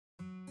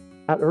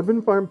At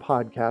Urban Farm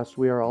Podcast,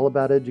 we are all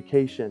about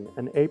education,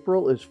 and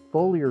April is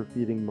foliar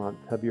feeding month.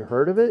 Have you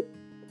heard of it?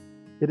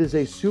 It is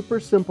a super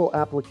simple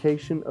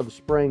application of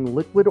spraying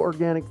liquid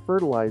organic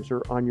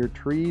fertilizer on your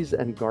trees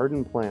and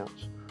garden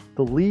plants.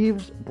 The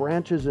leaves,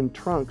 branches, and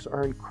trunks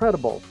are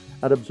incredible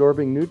at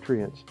absorbing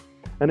nutrients.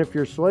 And if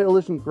your soil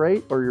isn't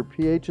great or your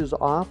pH is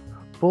off,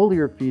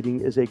 foliar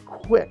feeding is a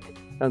quick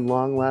and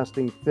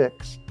long-lasting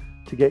fix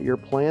to get your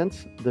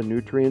plants the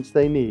nutrients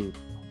they need.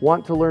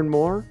 Want to learn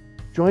more?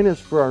 Join us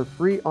for our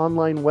free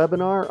online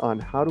webinar on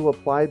how to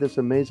apply this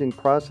amazing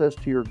process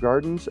to your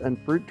gardens and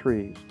fruit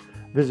trees.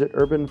 Visit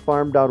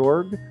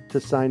urbanfarm.org to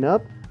sign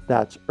up.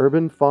 That's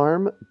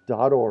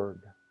urbanfarm.org.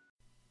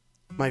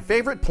 My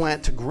favorite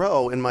plant to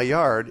grow in my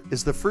yard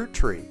is the fruit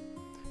tree,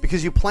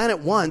 because you plant it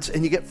once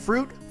and you get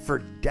fruit for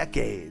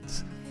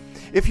decades.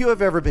 If you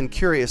have ever been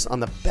curious on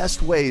the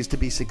best ways to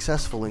be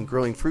successful in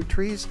growing fruit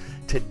trees,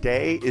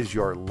 today is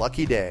your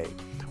lucky day.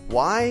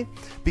 Why?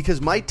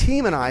 Because my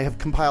team and I have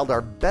compiled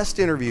our best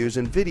interviews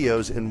and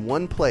videos in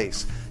one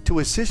place to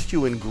assist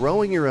you in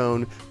growing your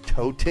own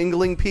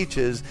toe-tingling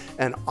peaches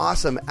and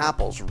awesome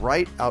apples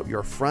right out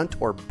your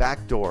front or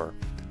back door.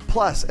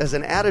 Plus, as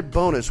an added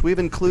bonus, we've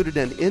included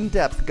an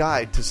in-depth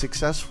guide to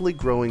successfully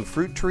growing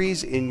fruit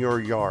trees in your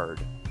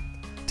yard.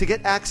 To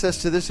get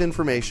access to this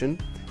information,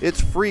 it's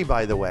free,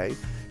 by the way.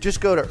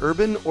 Just go to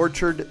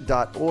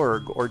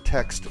urbanorchard.org or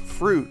text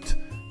FRUIT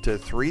to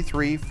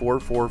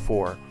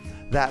 33444.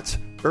 That's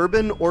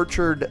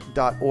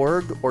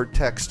urbanorchard.org or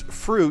text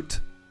FRUIT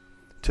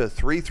to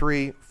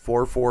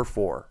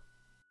 33444.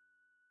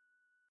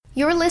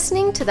 You're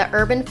listening to the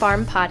Urban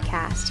Farm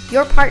Podcast,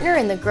 your partner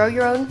in the Grow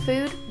Your Own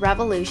Food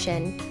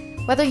revolution.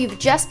 Whether you've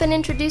just been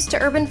introduced to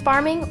urban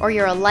farming or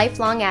you're a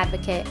lifelong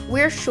advocate,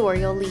 we're sure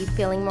you'll leave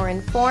feeling more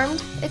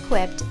informed,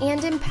 equipped,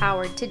 and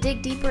empowered to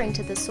dig deeper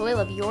into the soil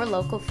of your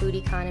local food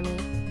economy.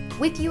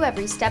 With you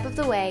every step of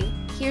the way,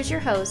 here's your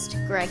host,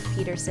 Greg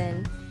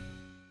Peterson.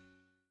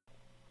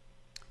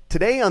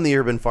 Today on the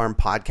Urban Farm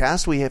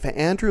Podcast, we have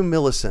Andrew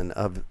Millison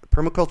of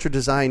Permaculture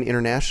Design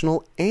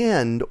International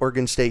and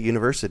Oregon State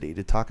University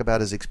to talk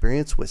about his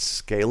experience with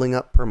scaling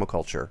up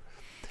permaculture.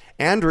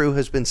 Andrew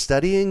has been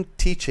studying,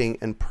 teaching,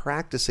 and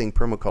practicing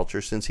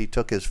permaculture since he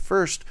took his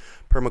first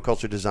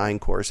permaculture design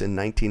course in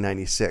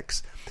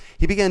 1996.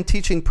 He began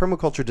teaching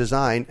permaculture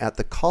design at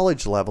the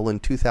college level in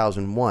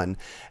 2001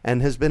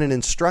 and has been an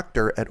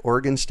instructor at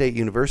Oregon State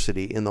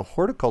University in the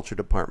horticulture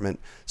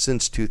department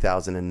since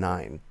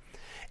 2009.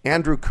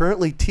 Andrew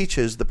currently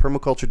teaches the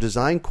permaculture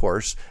design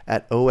course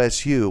at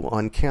OSU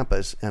on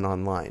campus and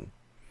online.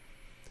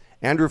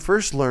 Andrew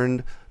first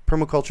learned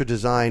permaculture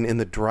design in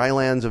the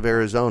drylands of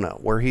Arizona,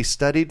 where he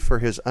studied for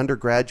his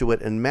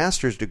undergraduate and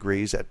master's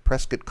degrees at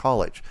Prescott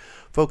College,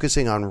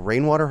 focusing on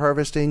rainwater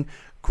harvesting,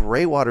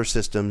 gray water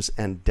systems,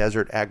 and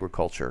desert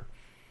agriculture.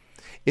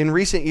 In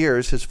recent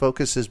years, his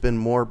focus has been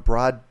more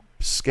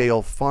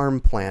broad-scale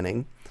farm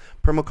planning,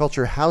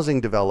 permaculture housing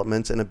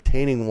developments, and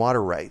obtaining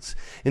water rights.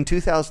 In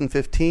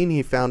 2015,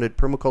 he founded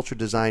Permaculture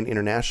Design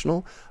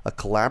International, a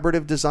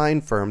collaborative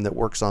design firm that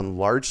works on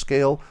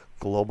large-scale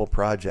global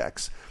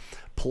projects.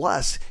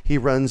 Plus, he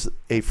runs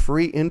a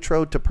free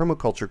Intro to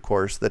Permaculture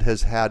course that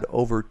has had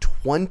over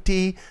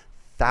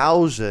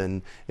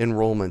 20,000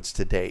 enrollments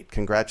to date.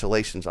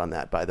 Congratulations on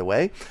that, by the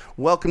way.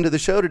 Welcome to the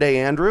show today,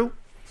 Andrew.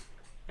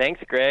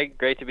 Thanks, Greg.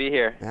 Great to be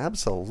here.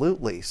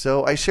 Absolutely.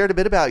 So I shared a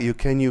bit about you.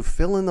 Can you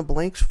fill in the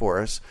blanks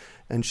for us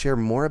and share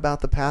more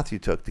about the path you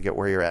took to get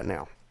where you're at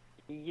now?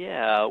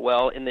 Yeah,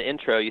 well, in the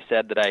intro, you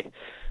said that I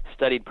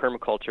studied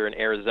permaculture in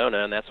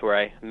Arizona, and that's where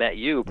I met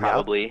you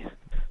probably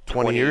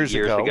 20 years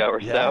ago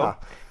or so.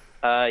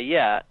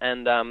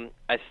 And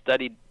I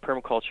studied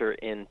permaculture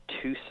in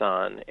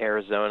Tucson,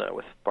 Arizona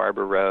with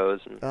Barbara Rose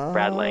and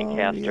Brad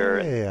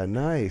Lancaster. Yeah,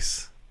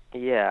 nice.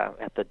 Yeah,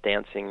 at the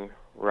Dancing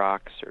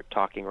Rocks or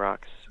Talking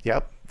Rocks.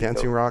 Yep,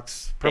 Dancing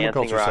Rocks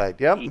permaculture site.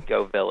 Yep.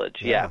 Eco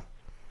Village. Yeah,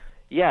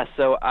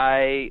 so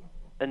I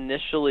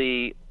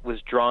initially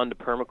was drawn to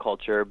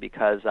permaculture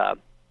because I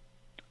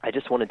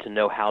just wanted to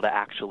know how to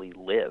actually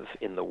live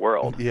in the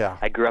world. Yeah.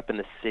 I grew up in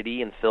the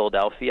city in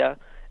Philadelphia,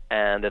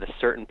 and at a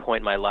certain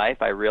point in my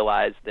life, I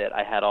realized that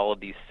I had all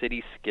of these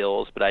city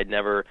skills, but I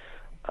never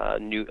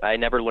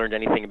learned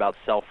anything about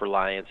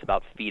self-reliance,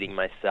 about feeding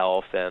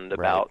myself, and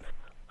about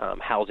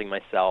housing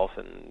myself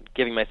and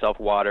giving myself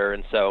water.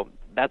 And so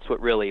that's what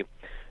really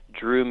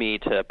drew me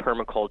to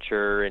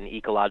permaculture and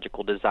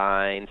ecological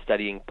design,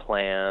 studying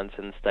plants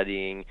and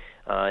studying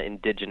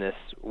indigenous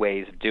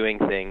ways of doing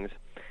things.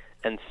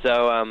 And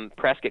so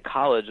Prescott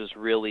College is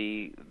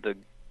really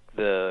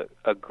a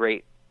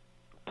great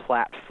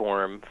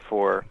platform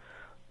for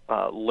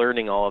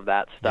learning all of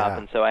that stuff. Yeah.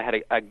 And so I had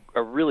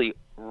a really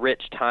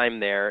rich time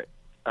there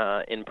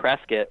in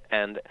Prescott,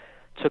 and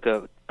took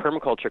a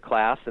permaculture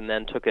class and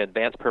then took an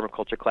advanced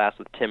permaculture class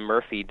with Tim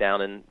Murphy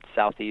down in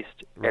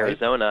southeast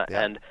Arizona,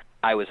 and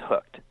I was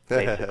hooked,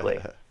 basically.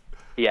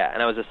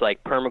 And I was just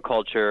like,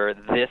 permaculture,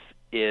 this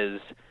is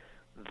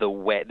the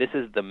way, this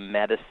is the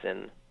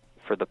medicine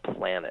for the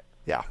planet.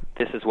 Yeah.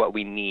 This is what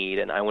we need,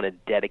 and I want to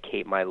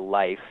dedicate my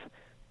life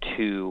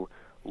to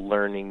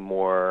learning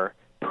more,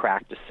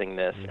 practicing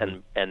this,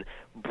 and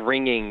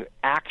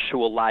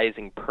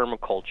actualizing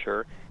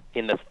permaculture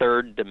in the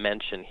third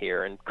dimension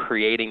here, and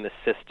creating the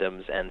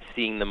systems and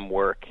seeing them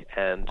work,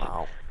 and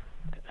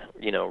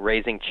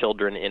raising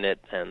children in it,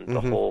 and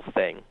the whole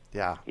thing.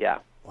 Yeah. Yeah.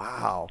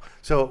 Wow.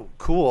 So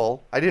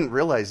cool. I didn't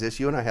realize this.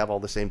 You and I have all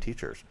the same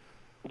teachers.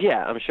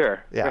 Yeah, I'm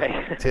sure. Yeah.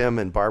 Right. Tim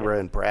and Barbara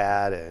and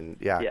Brad, and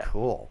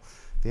cool.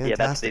 Fantastic. Yeah,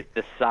 that's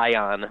the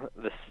scion,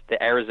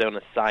 the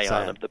Arizona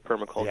scion of the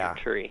permaculture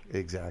tree.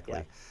 Exactly.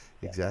 Yeah.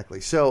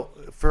 Exactly. So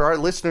for our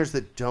listeners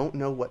that don't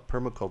know what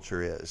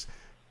permaculture is,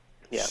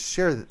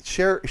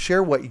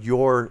 share what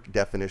your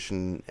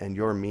definition and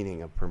your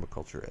meaning of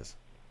permaculture is.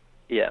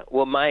 Yeah.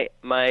 Well,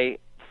 my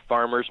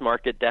farmer's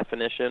market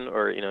definition,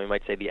 or you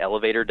might say the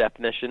elevator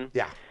definition,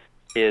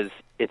 is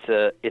it's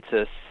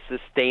a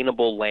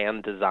sustainable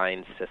land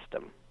design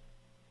system.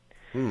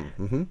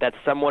 Mm-hmm. That's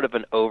somewhat of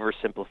an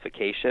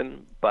oversimplification,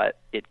 but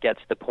it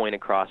gets the point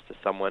across to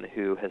someone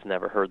who has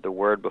never heard the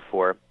word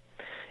before.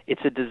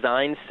 It's a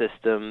design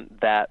system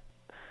that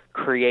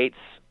creates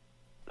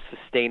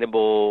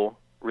sustainable,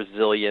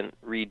 resilient,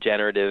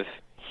 regenerative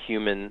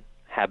human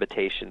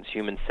habitations,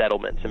 human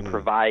settlements, and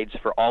provides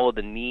for all of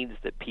the needs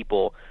that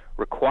people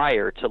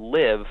require to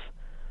live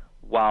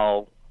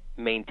while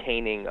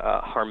maintaining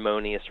a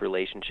harmonious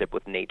relationship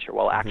with nature,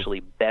 while actually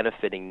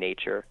benefiting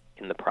nature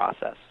in the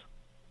process.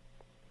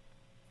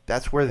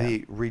 That's where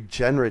the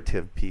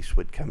regenerative piece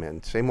would come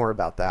in. Say more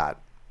about that.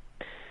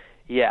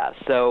 Yeah,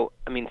 so,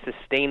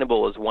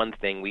 sustainable is one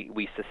thing.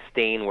 We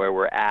sustain where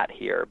we're at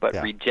here,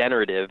 but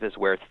regenerative is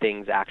where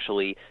things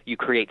actually, you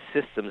create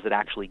systems that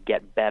actually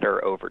get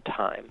better over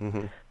time.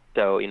 Mm-hmm.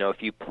 So,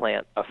 if you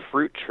plant a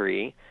fruit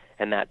tree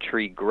and that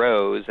tree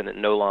grows and it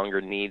no longer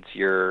needs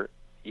your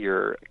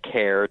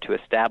care to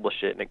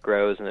establish it, and it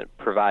grows and it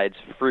provides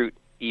fruit,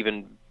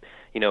 even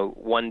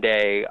one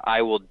day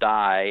I will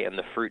die and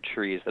the fruit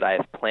trees that I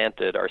have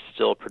planted are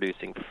still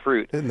producing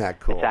fruit. Isn't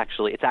that cool?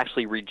 It's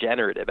actually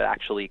regenerative. It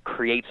actually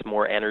creates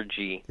more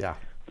energy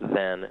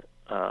than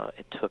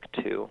it took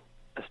to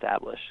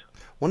establish.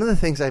 One of the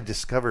things I've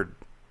discovered,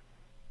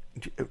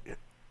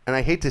 and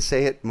I hate to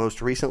say it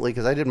most recently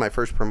because I did my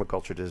first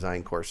permaculture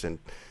design course in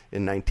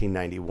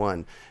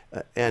 1991,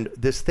 and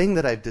this thing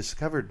that I've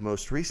discovered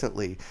most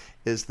recently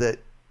is that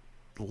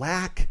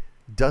lack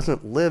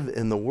doesn't live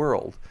in the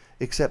world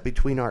except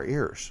between our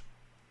ears.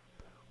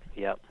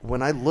 Yep.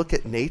 When I look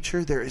at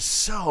nature, there is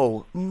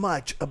so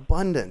much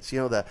abundance.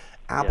 The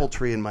apple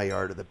tree in my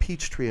yard or the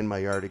peach tree in my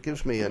yard, it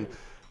gives me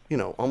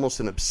almost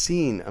an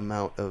obscene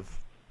amount of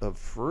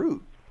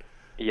fruit.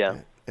 Yeah.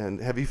 And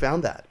have you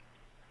found that?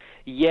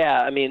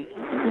 Yeah,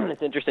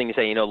 it's interesting you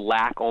say,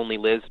 lack only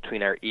lives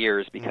between our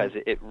ears, because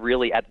it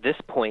really, at this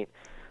point,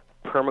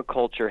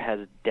 permaculture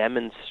has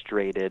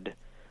demonstrated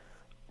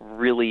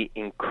really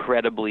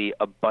incredibly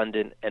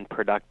abundant and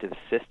productive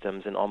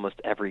systems in almost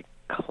every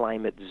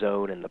climate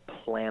zone in the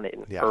planet,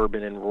 in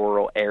urban and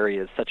rural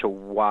areas, such a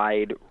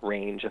wide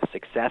range of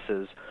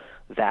successes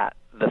that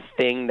the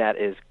thing that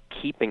is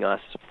keeping us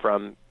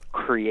from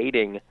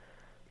creating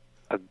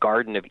a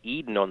Garden of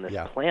Eden on this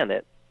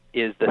planet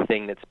is the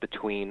thing that's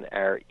between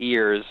our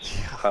ears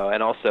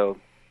and also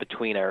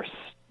between our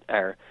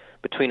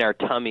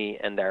tummy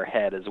and our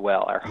head as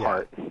well, our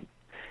heart.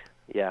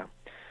 Yeah.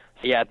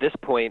 At this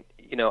point,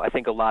 I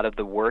think a lot of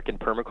the work in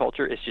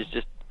permaculture is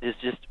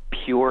just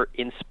pure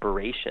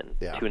inspiration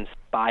to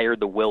inspire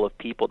the will of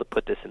people to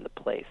put this into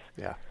place.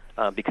 Yeah.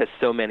 Because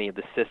so many of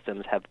the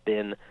systems have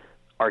been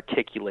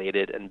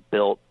articulated and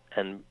built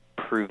and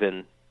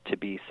proven to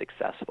be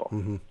successful.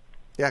 Mm-hmm.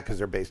 Yeah, because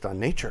they're based on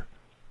nature.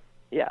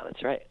 Yeah,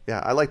 that's right. Yeah,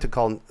 I like to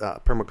call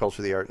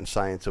permaculture the art and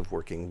science of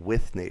working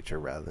with nature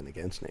rather than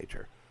against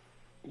nature.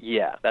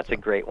 Yeah, that's a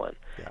great one.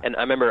 Yeah. And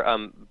I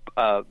remember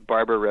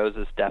Barbara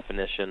Rose's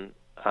definition,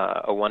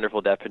 a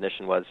wonderful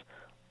definition, was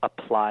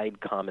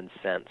applied common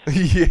sense.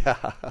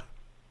 Yeah,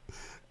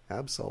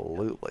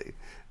 absolutely.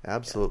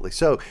 Absolutely. Yeah.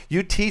 So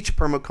you teach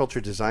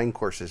permaculture design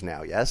courses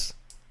now, yes?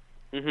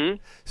 Mm-hmm.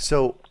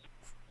 So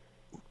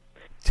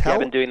I've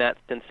been doing that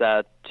since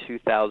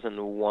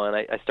 2001.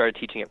 I started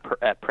teaching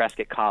at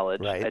Prescott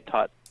College. Right. I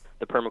taught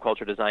the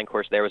permaculture design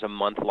course. There was a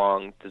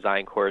month-long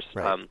design course.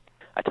 Right.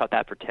 I taught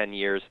that for 10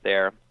 years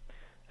there,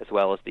 as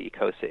well as the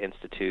ECOSA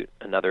Institute,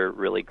 another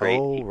really great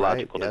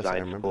ecological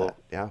design school. That.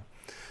 Yeah.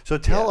 So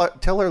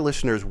tell our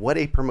listeners what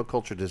a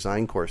permaculture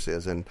design course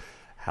is and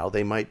how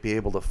they might be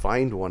able to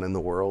find one in the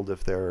world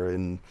if they're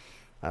in,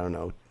 I don't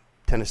know,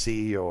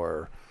 Tennessee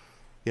or,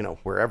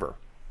 wherever.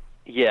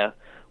 Yeah.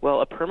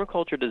 Well, a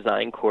permaculture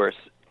design course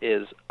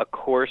is a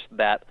course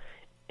that,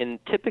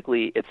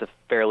 typically it's a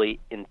fairly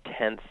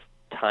intense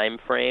time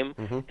frame,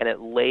 and it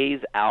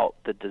lays out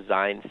the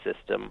design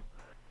system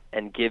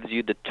and gives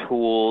you the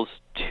tools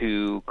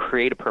to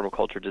create a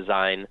permaculture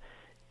design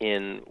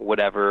in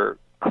whatever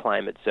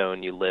climate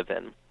zone you live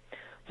in.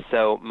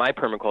 So my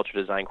permaculture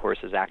design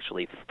courses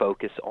actually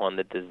focus on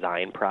the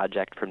design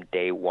project from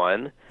day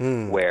one,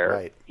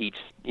 where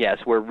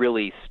where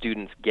really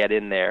students get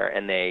in there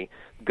and they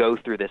go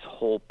through this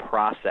whole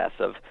process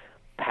of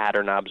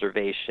pattern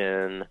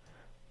observation,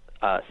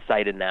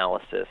 site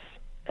analysis,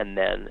 and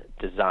then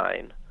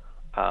design.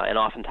 And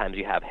oftentimes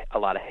you have a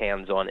lot of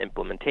hands-on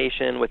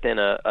implementation within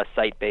a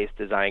site-based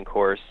design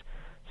course,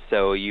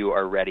 so you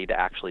are ready to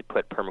actually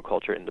put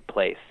permaculture into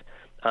place.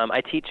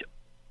 I teach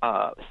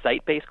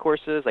site-based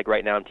courses. Like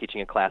right now I'm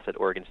teaching a class at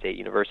Oregon State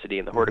University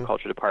in the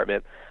horticulture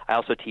department. I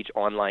also teach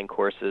online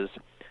courses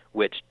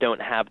which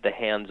don't have the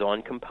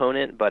hands-on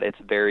component, but it's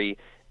very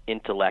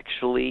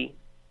intellectually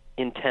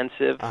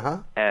intensive,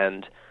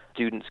 and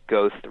students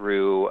go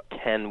through a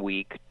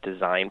 10-week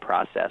design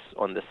process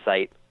on the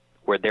site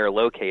where they're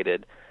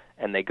located,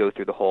 and they go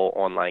through the whole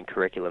online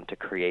curriculum to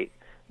create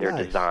their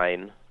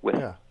design with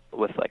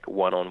like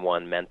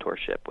one-on-one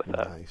mentorship with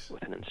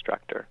an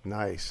instructor.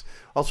 Nice.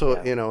 Also,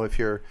 if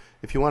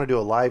you want to do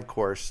a live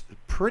course,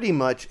 pretty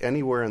much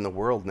anywhere in the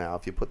world now,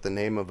 if you put the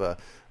name of a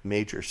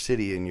major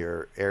city in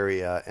your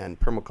area and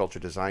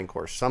permaculture design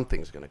course,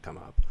 something's going to come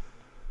up.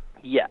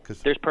 Yeah,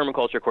 there's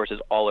permaculture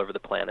courses all over the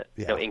planet.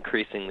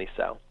 Increasingly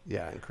so.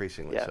 Yeah,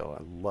 increasingly so.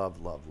 I love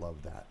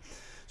that.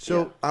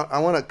 So I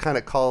want to kind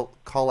of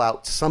call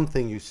out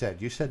something you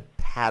said. You said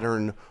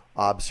pattern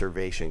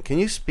observation. Can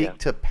you speak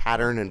to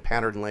pattern and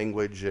pattern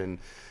language and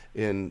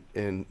in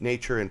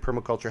nature and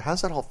permaculture?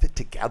 How's that all fit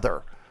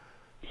together?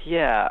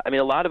 Yeah, I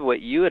mean, a lot of what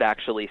you had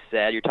actually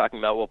said, you're talking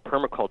about, well,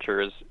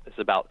 permaculture is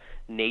about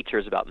nature,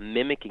 is about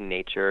mimicking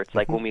nature. It's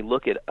like when we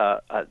look at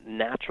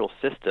natural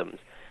systems,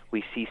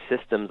 we see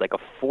systems like a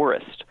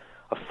forest.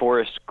 A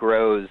forest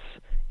grows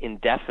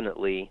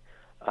indefinitely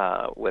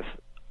with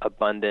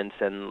abundance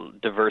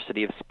and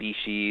diversity of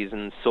species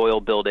and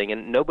soil building,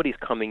 and nobody's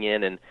coming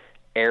in and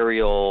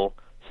aerial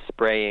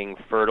spraying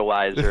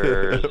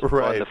fertilizers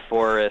on the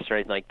forest or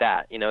anything like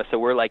that. So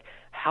we're like,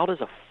 how does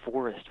a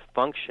forest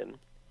function,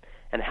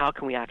 and how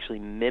can we actually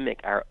mimic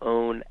our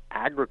own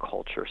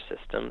agriculture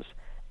systems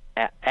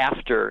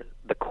after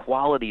the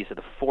qualities of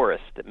the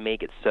forest that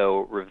make it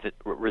so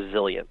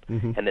resilient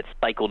and that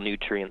cycle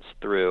nutrients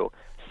through?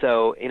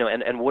 So,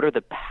 and what are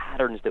the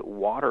patterns that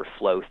water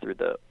flow through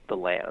the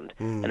land?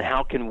 And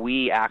how can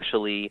we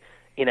actually,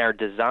 in our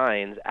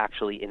designs,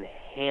 actually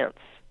enhance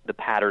the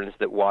patterns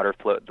that water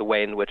flow, the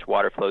way in which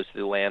water flows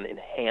through the land,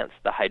 enhance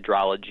the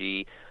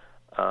hydrology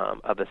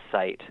of a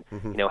site?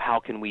 How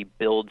can we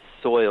build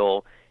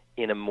soil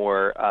in a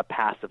more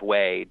passive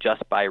way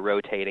just by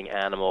rotating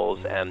animals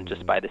and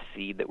just by the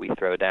seed that we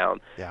throw down?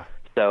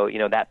 So,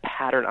 that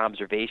pattern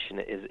observation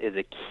is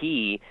a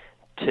key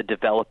to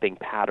developing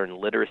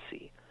pattern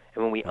literacy.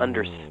 And when we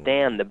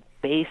understand the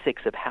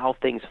basics of how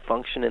things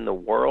function in the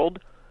world,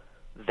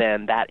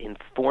 then that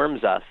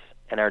informs us,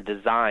 and our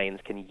designs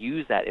can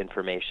use that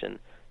information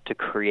to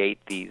create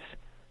these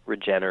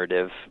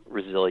regenerative,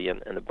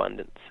 resilient, and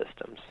abundant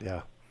systems.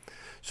 Yeah.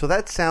 So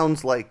that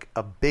sounds like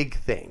a big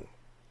thing.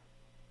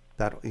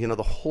 That,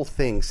 the whole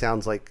thing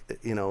sounds like,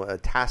 a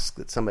task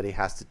that somebody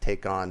has to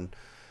take on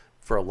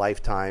for a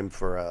lifetime,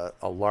 for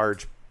a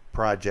large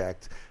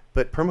project.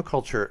 But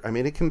permaculture, I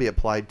mean, it can be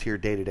applied to your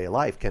day-to-day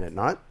life, can it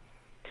not?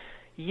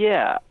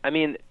 Yeah. I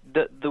mean,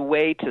 the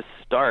way to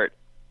start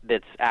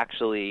that's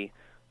actually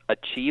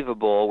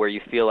achievable, where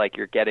you feel like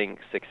you're getting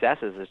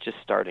successes, is just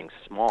starting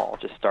small,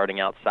 just starting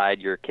outside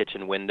your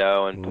kitchen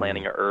window and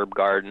planting a herb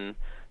garden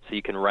so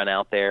you can run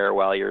out there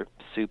while your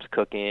soup's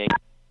cooking,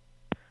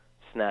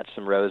 snatch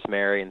some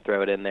rosemary and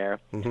throw it in there.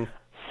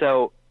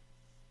 So,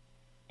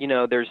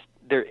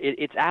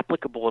 it's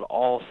applicable at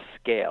all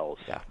scales.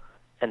 Yeah.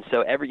 And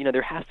so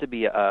there has to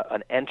be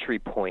an entry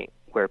point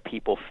where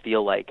people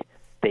feel like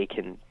they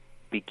can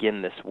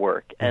begin this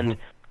work. And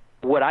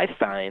what I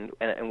find,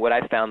 and what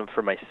I found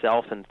for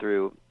myself and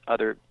through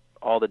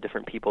all the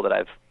different people that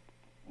I've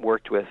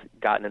worked with,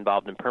 gotten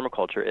involved in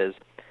permaculture, is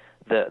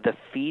the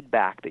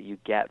feedback that you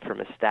get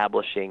from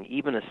establishing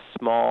even a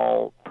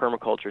small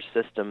permaculture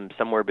system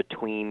somewhere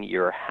between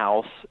your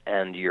house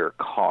and your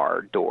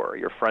car door,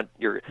 your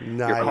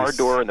car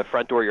door and the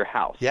front door of your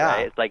house. Yeah.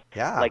 Right? It's like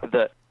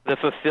the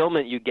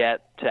fulfillment you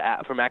get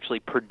from actually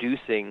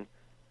producing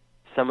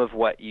some of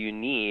what you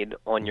need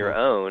on your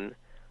own,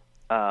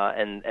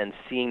 and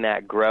seeing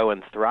that grow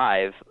and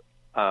thrive.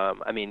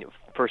 I mean,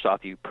 first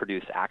off, you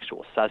produce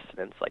actual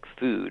sustenance like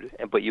food,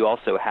 but you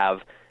also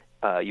have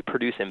you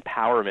produce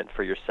empowerment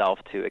for yourself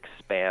to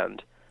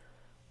expand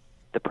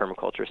the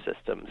permaculture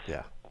systems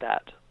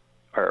that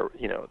are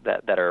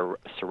that are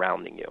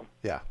surrounding you.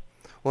 Yeah.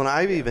 Well, and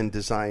I've even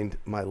designed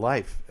my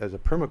life as a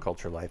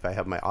permaculture life. I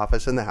have my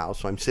office in the house,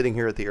 so I'm sitting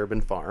here at the urban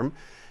farm,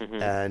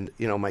 and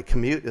my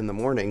commute in the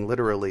morning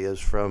literally is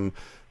from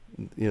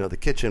the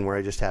kitchen where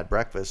I just had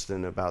breakfast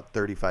and about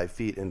 35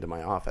 feet into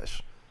my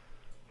office.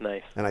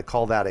 Nice. And I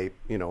call that a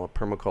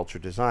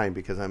permaculture design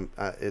because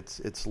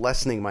it's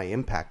lessening my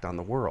impact on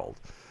the world.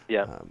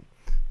 Yeah.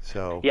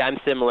 Yeah, I'm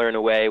similar in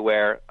a way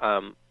where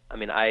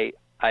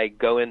I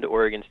go into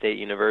Oregon State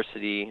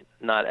University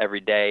not every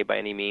day by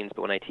any means,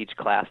 but when I teach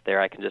class there,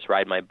 I can just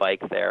ride my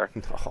bike there,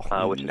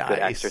 which is good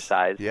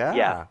exercise.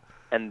 Yeah.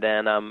 And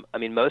then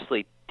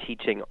mostly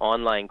teaching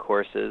online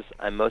courses.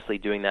 I'm mostly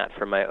doing that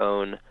from my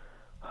own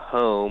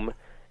home,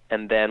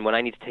 and then when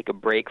I need to take a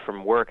break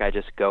from work, I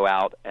just go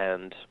out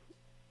and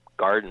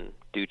garden,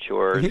 do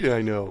chores, Yeah,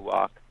 I know.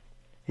 walk.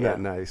 Yeah,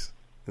 nice.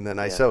 And then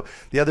Yeah. so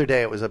the other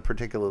day, it was a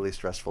particularly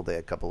stressful day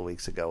a couple of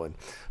weeks ago, and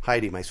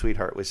Heidi, my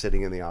sweetheart, was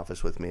sitting in the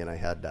office with me, and I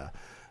had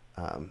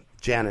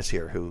Janice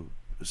here, who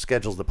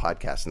schedules the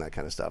podcast and that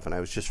kind of stuff, and I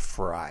was just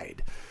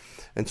fried.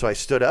 And so I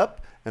stood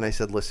up and I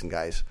said, listen,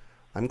 guys,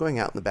 I'm going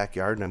out in the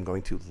backyard and I'm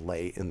going to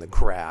lay in the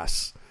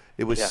grass.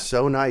 It was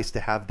so nice to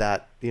have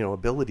that,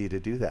 ability to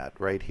do that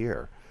right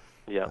here.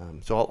 Yeah.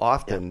 So I'll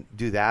often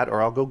do that,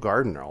 or I'll go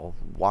garden, or I'll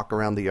walk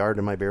around the yard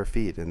in my bare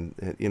feet, and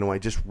I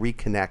just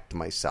reconnect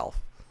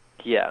myself.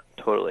 Yeah,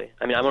 totally.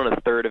 I mean, I'm on a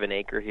third of an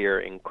acre here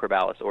in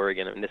Corvallis,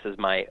 Oregon, and this is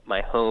my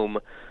home,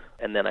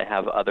 and then I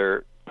have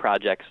other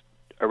projects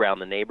around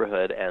the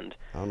neighborhood, and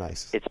oh,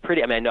 nice. It's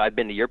pretty. I mean, I know I've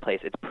been to your place.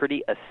 It's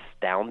pretty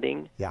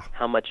astounding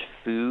how much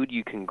food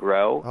you can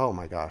grow. Oh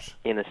my gosh!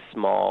 In a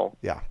small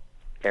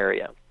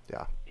area.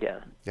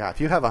 Yeah.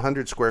 If you have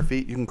 100 square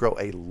feet, you can grow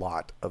a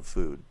lot of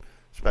food,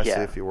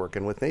 especially if you're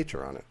working with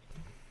nature on it.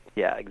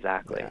 Yeah,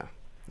 exactly.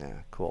 Yeah,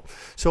 cool.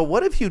 So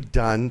what have you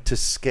done to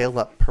scale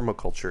up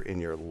permaculture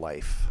in your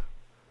life?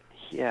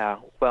 Yeah,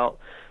 well,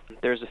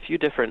 there's a few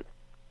different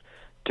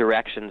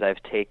directions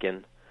I've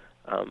taken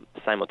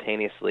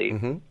simultaneously.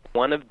 Mm-hmm.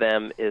 One of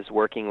them is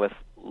working with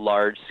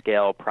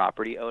large-scale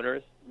property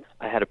owners.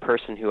 I had a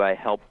person who I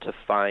helped to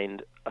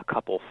find a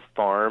couple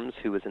farms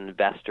who was an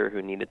investor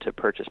who needed to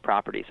purchase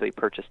property. So he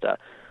purchased a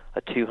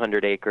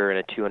 200-acre and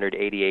a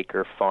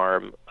 280-acre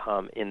farm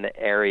in the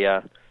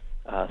area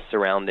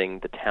surrounding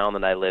the town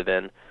that I live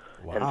in.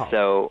 Wow. And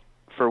so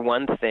for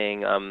one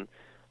thing,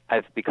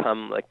 I've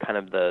become like kind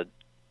of the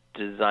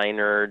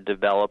designer,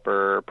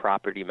 developer,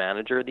 property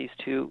manager of these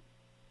two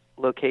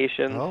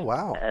locations. Oh,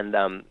 wow. And,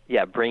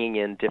 bringing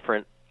in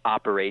different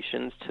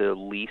operations to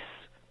lease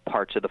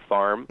parts of the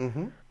farm.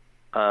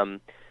 Mm-hmm.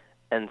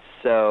 And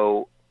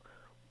so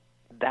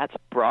that's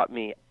brought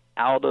me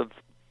out of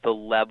the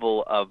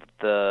level of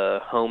the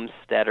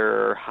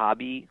homesteader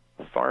hobby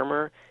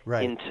farmer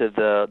into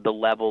the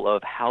level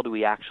of how do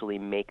we actually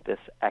make this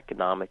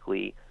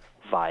economically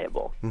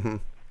viable,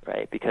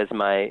 right? Because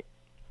my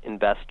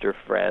investor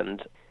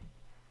friend,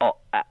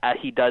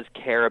 he does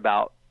care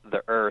about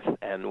the earth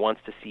and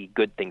wants to see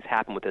good things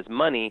happen with his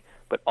money,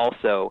 but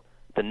also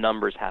the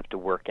numbers have to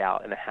work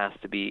out, and it has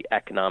to be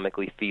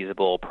economically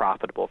feasible,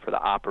 profitable for the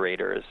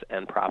operators,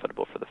 and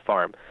profitable for the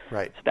farm.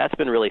 Right. So that's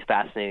been really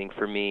fascinating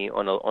for me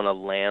on a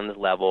land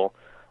level.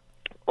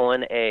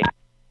 On a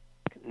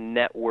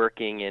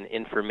networking and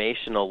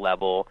informational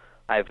level,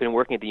 I've been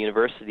working at the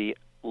university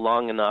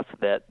long enough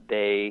that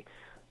they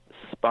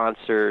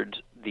sponsored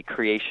the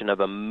creation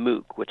of a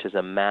MOOC, which is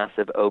a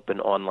massive open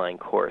online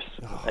course,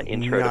 an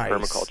intro to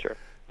permaculture.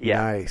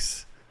 Yeah.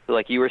 Nice. So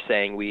like you were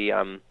saying, we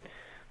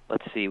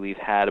we've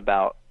had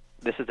about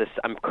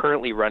I'm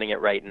currently running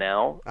it right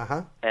now,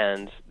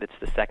 and it's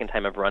the second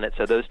time I've run it.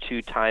 So those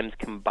two times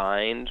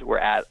combined, we're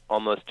at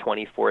almost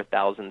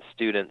 24,000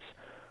 students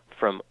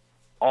from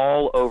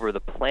all over the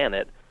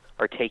planet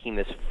are taking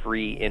this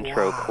free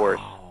intro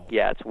course.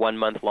 Yeah, it's 1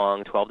 month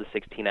long, 12 to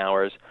 16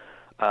 hours.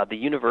 The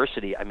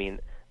university, I mean,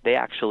 they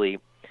actually,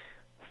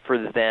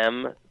 for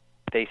them,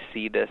 they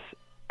see this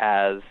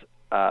as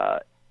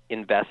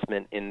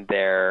investment in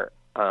their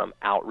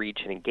outreach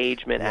and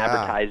engagement,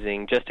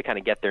 advertising, just to kind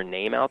of get their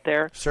name out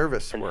there.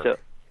 Service work. So,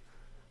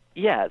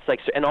 yeah, it's like,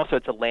 and also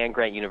it's a land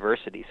grant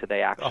university, so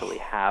they actually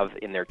have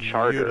in their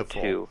charter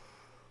to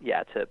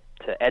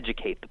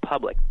educate the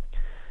public.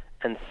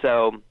 And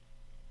so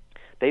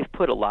they've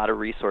put a lot of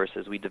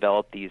resources. We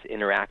developed these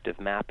interactive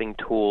mapping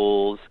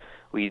tools.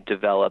 We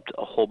developed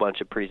a whole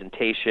bunch of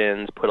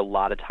presentations, put a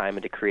lot of time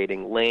into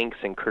creating links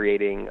and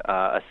creating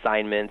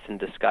assignments and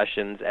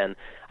discussions. And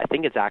I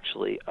think it's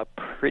actually a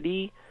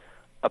pretty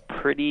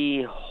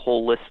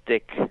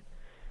holistic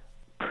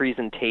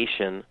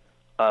presentation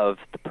of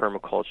the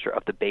permaculture,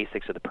 of the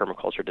basics of the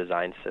permaculture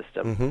design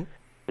system. Mm-hmm.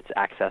 It's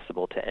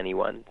accessible to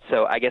anyone.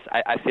 So I guess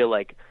I feel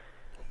like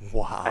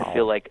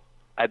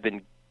I've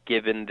been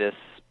given this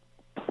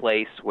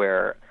place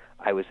where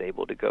I was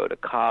able to go to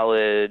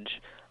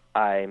college,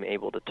 I'm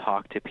able to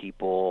talk to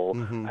people,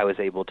 I was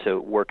able to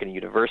work in a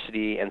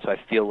university, and so I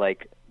feel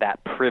like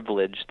that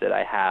privilege that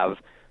I have,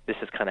 this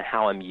is kind of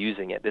how I'm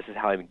using it, this is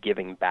how I'm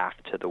giving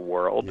back to the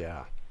world,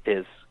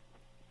 is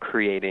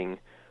creating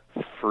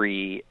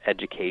free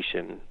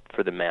education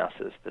for the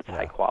masses that's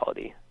high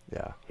quality.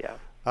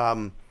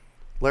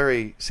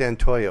 Larry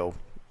Santoyo,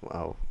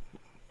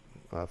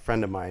 a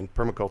friend of mine,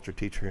 permaculture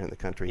teacher here in the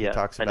country, he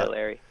talks about... I know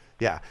Larry.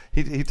 Yeah,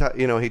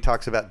 he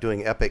talks about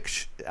doing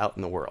epic out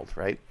in the world,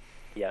 right?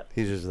 Yeah,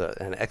 he uses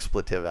an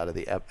expletive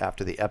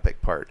after the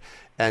epic part,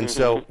 and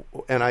so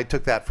I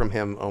took that from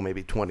him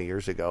maybe 20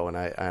 years ago,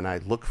 and I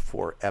look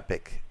for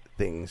epic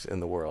things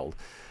in the world.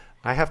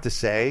 I have to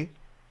say,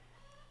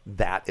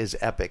 that is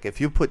epic. If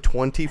you put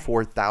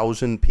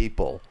 24,000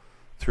 people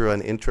through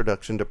an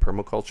introduction to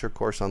permaculture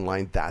course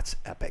online, that's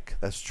epic.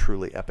 That's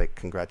truly epic.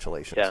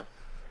 Congratulations. Yeah,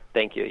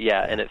 thank you.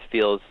 Yeah, and it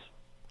feels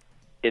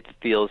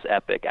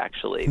epic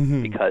actually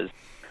because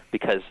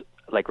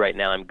like right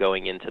now I'm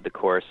going into the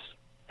course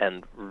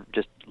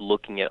just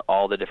looking at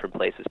all the different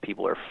places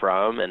people are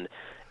from, and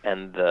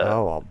the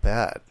I'll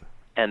bet.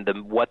 and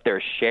what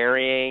they're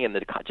sharing,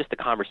 and just the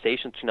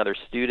conversations between other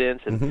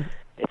students, and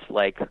it's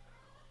like,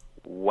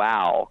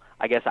 wow.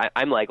 I guess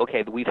I'm like,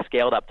 okay, we've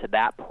scaled up to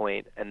that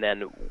point, and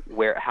then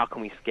how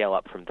can we scale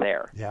up from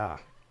there? Yeah.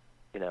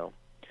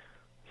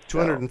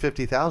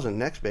 250,000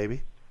 next,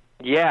 baby.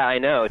 Yeah, I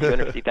know.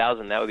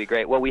 250,000. That would be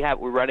great. Well,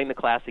 we're running the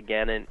class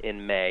again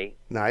in May.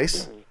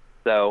 Nice.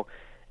 So,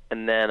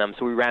 and then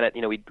so we ran it.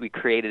 We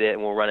created it,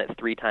 and we'll run it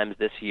 3 times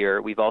this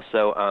year. We've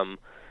also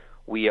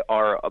we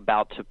are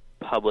about to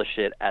publish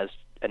it as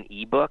an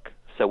ebook,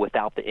 so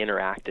without the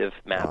interactive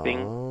mapping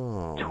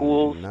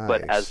tools, nice.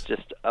 but as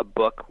just a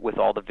book with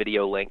all the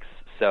video links.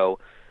 So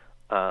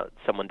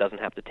someone doesn't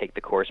have to take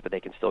the course, but they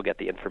can still get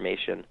the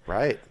information.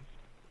 Right.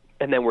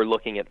 And then we're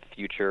looking at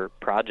future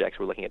projects.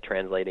 We're looking at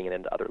translating it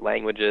into other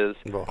languages,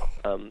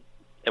 and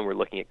we're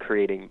looking at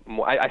creating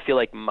more. I feel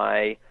like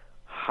my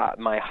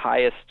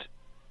highest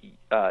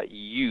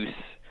use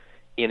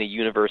in a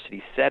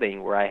university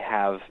setting, where I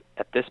have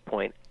at this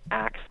point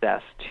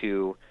access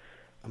to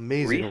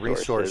amazing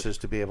resources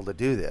to be able to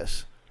do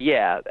this.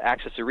 Yeah,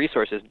 access to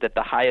resources. That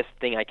the highest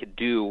thing I could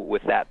do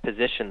with that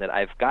position that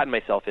I've gotten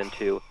myself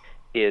into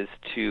is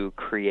to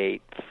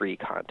create free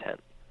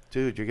content.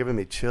 Dude, you're giving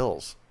me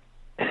chills.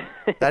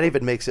 That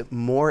even makes it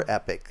more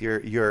epic.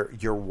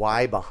 Your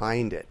why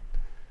behind it.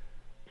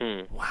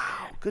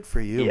 Wow, good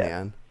for you,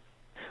 man.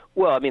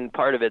 Well, I mean,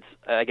 part of it's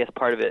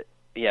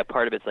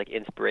like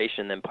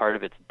inspiration, then part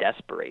of it's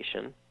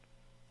desperation.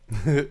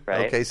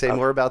 Right? Okay, say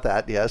more about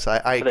that. Yes,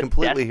 I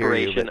completely hear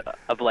you. Desperation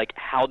of like,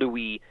 how do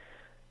we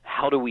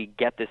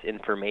get this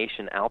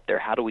information out there?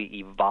 How do we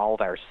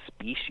evolve our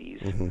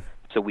species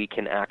so we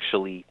can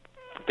actually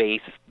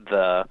face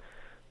the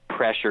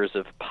pressures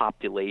of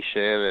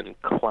population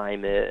and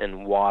climate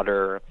and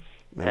water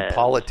and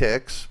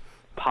politics.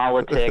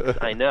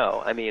 I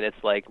know. I mean,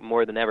 it's like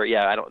more than ever.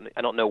 Yeah,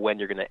 I don't know when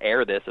you're going to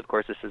air this. Of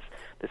course, this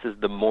is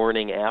the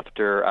morning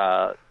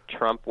after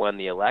Trump won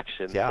the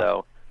election. Yeah.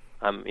 So,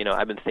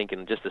 I've been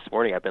thinking just this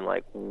morning. I've been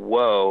like,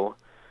 whoa.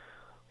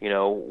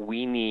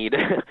 We need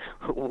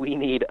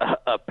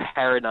a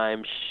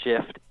paradigm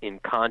shift in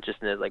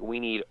consciousness. Like,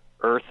 we need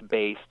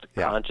earth-based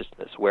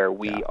consciousness where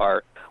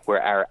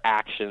where our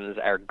actions,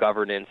 our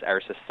governance, our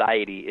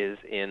society is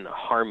in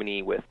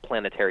harmony with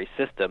planetary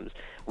systems.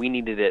 We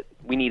need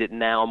it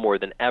now more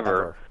than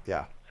ever.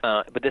 Yeah.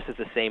 But this is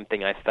the same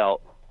thing I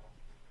felt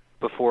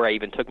before I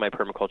even took my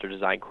permaculture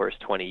design course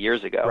 20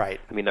 years ago.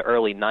 Right. I mean, the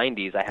early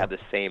 90s, I had the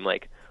same,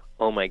 like,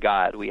 oh my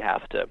God, we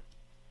have to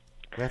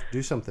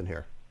do something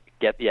here.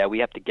 We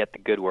have to get the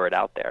good word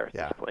out there at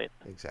this point.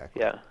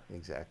 Exactly. Yeah.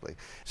 Exactly.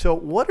 So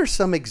what are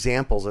some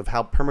examples of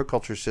how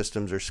permaculture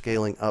systems are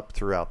scaling up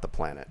throughout the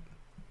planet?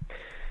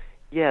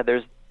 Yeah,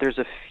 there's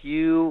a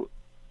few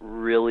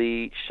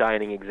really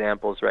shining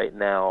examples right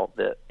now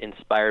that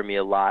inspire me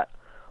a lot.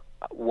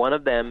 One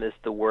of them is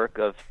the work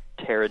of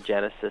Terra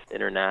Genesis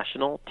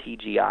International,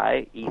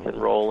 TGI, Ethan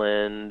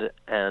Rowland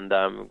and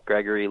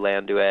Gregory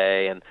Landue,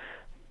 and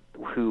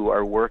who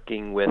are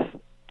working with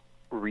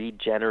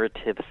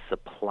regenerative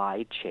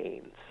supply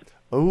chains,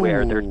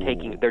 where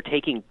they're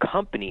taking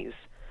companies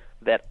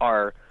that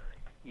are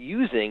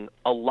using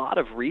a lot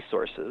of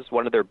resources.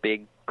 One of their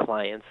big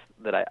clients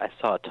that I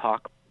saw a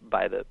talk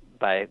by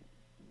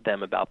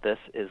them about this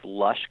is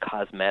Lush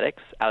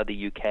Cosmetics out of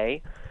the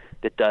UK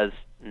that does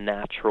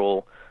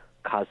natural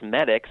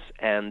cosmetics,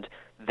 and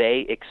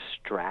they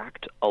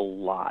extract a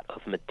lot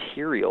of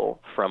material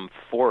from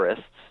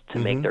forests to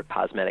make their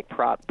cosmetic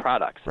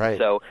products. Right.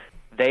 So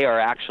they are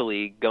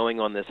actually going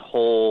on this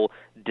whole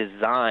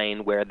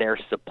design where their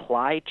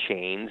supply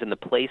chains and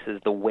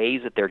the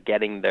ways that they're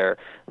getting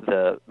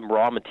the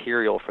raw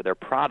material for their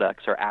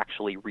products are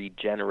actually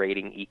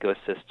regenerating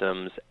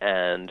ecosystems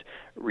and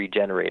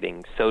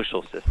regenerating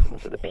social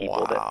systems of the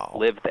people that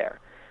live there.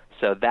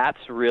 So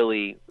that's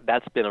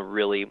been a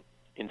really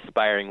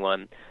inspiring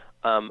one.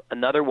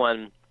 Another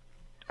one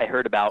I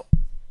heard about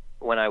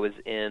when I was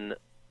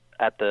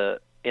at the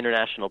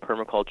International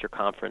Permaculture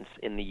Conference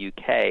in the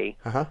UK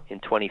in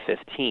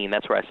 2015.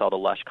 That's where I saw the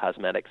Lush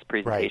Cosmetics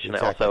presentation.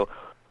 Right, exactly.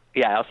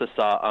 I also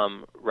saw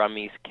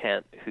Ramesh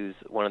Kent, who's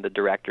one of the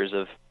directors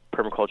of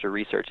Permaculture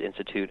Research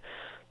Institute,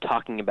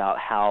 talking about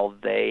how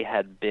they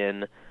had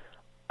been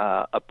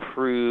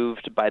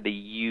approved by the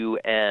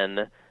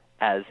UN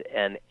as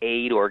an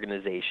aid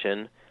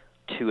organization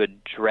to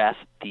address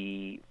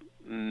the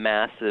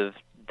massive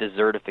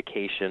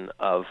desertification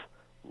of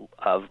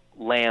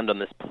land on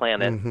this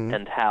planet,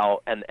 and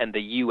how and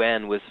the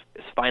UN is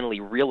finally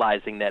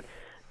realizing that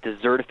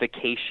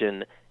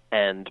desertification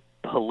and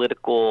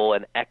political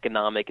and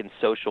economic and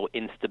social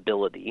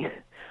instability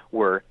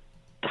were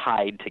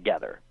tied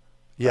together.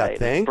 Yeah,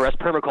 right? For us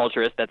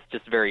permaculturists, that's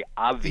just very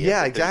obvious.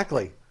 Yeah,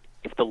 exactly.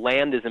 If the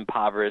land is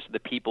impoverished, the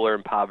people are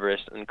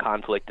impoverished, and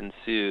conflict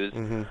ensues.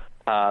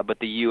 But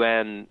the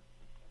UN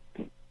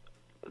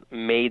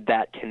made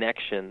that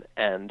connection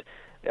and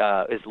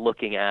is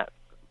looking at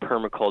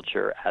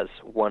permaculture as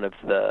one of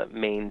the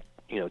main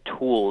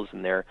tools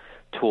in their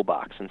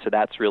toolbox. And so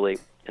that's really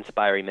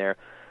inspiring there.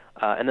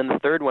 And then the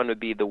third one would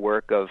be the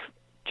work of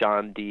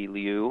John D.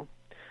 Liu,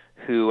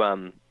 who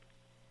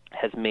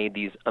has made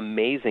these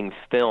amazing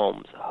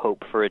films,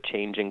 Hope for a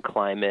Changing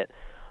Climate,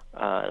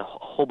 and a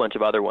whole bunch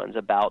of other ones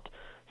about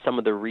some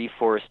of the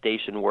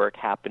reforestation work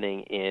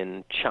happening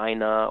in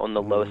China on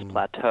the Loess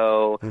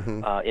Plateau,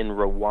 in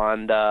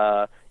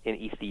Rwanda, in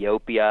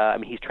Ethiopia. I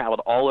mean, he's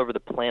traveled all over the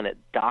planet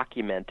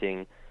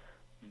documenting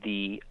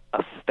the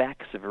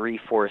effects of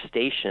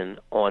reforestation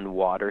on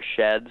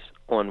watersheds,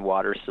 on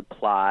water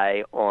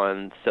supply,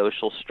 on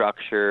social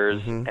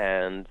structures,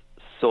 and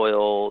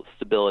soil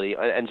stability,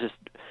 and just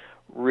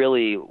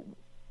really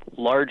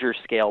larger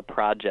scale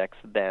projects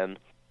than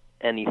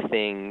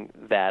anything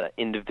that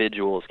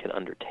individuals can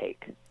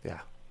undertake.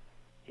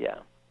 Yeah.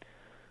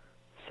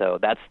 So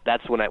that's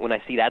when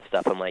I see that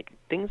stuff, I'm like,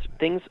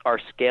 things are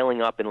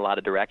scaling up in a lot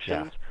of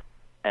directions,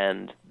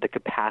 and the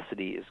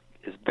capacity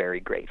is very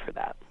great for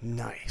that.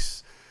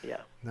 Nice.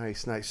 Yeah.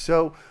 Nice.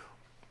 So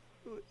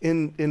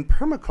in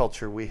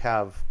permaculture, we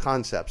have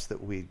concepts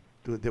that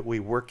we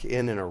work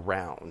in and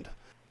around.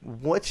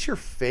 What's your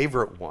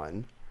favorite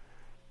one,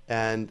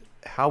 and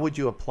how would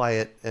you apply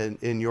it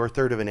in your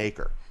third of an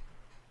acre?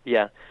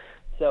 Yeah.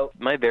 So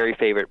my very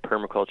favorite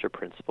permaculture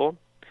principle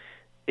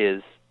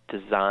is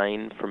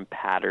design from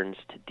patterns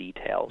to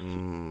details.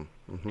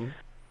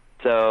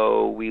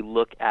 So we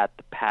look at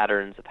the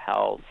patterns of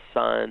how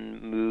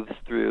sun moves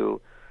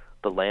through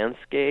the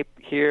landscape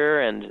here,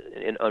 and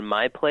on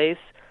my place,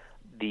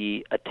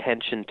 the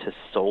attention to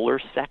solar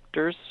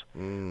sectors,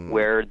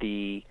 where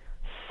the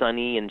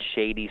sunny and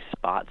shady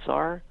spots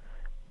are,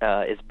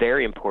 is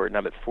very important.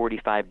 I'm at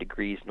 45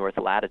 degrees north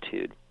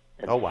latitude.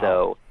 And oh,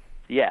 wow.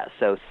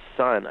 So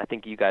sun, I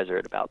think you guys are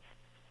at about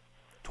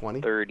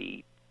 20?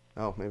 30.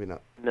 Oh, maybe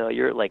not. No,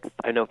 you're like,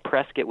 I know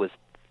Prescott was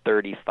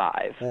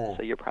 35, so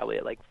you're probably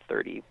at like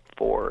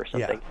 34 or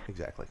something. Yeah,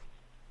 exactly.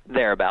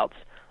 Thereabouts.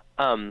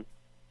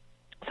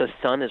 So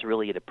sun is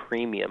really at a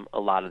premium a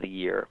lot of the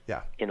year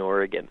in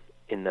Oregon,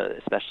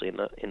 especially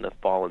in the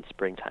fall and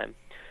springtime.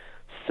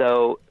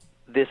 So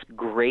this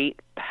great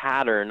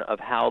pattern of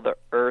how the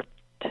Earth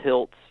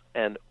tilts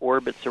and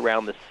orbits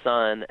around the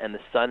sun, and the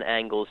sun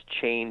angles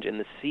change in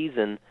the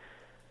season,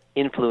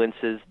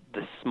 influences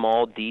the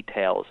small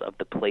details of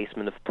the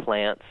placement of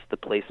plants, the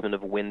placement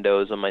of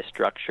windows on my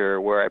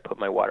structure, where I put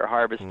my water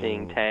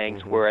harvesting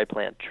tanks, where I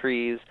plant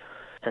trees.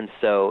 And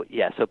so,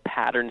 so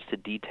patterns to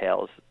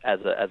details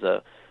as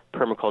a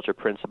permaculture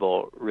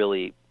principle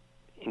really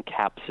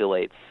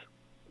encapsulates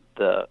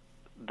the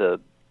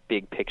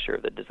big picture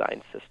of the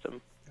design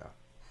system. Yeah,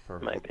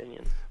 perfect. In my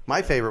opinion.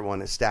 My favorite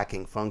one is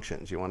stacking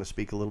functions. You want to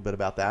speak a little bit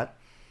about that?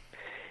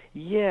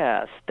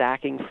 Yeah,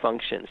 stacking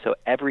functions. So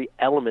every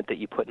element that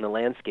you put in the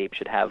landscape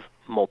should have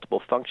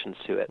multiple functions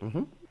to it.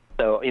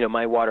 So,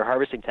 my water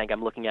harvesting tank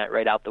I'm looking at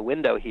right out the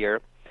window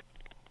here,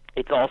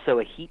 it's also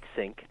a heat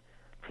sink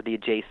for the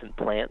adjacent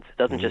plants. It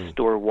doesn't just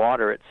store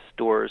water, it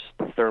stores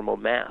thermal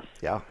mass.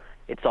 Yeah.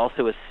 It's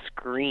also a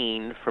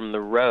screen from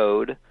the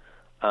road,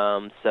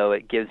 so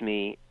it gives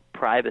me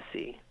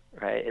privacy,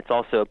 right? It's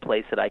also a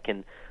place that I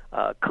can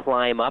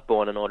climb up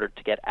on in order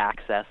to get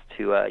access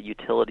to a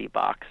utility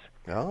box.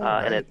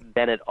 Right. And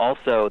then it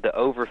also, the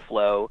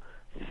overflow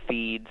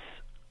feeds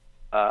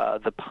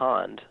the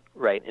pond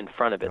right in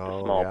front of it,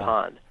 the small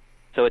pond.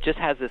 So it just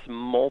has this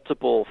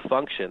multiple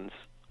functions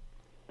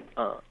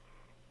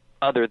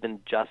other than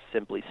just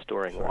simply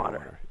storing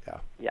water.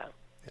 Yeah.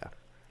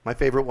 My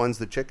favorite one's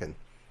the chicken.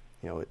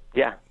 It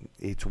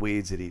eats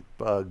weeds, it eats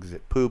bugs,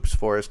 it poops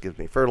for us, gives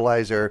me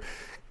fertilizer,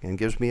 and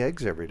gives me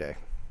eggs every day.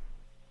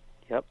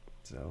 Yep.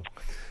 So,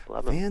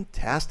 love them.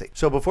 Fantastic.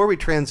 So before we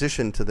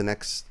transition to the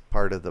next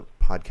part of the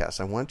podcast,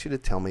 I want you to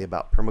tell me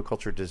about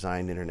Permaculture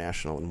Design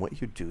International and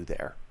what you do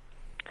there.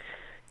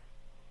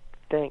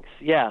 Thanks.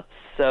 Yeah.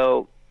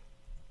 So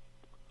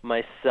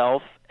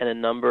myself and a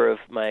number of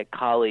my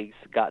colleagues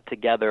got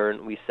together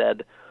and we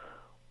said,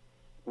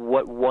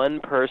 what one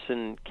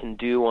person can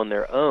do on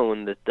their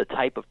own, the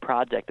type of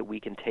project that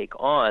we can take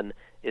on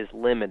is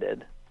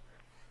limited.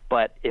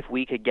 But if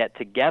we could get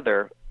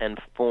together and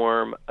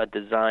form a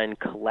design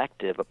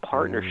collective, a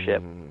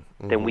partnership,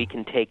 then we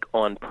can take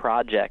on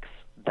projects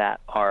that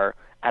are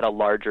at a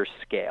larger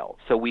scale.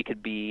 So we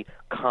could be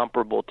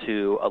comparable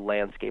to a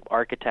landscape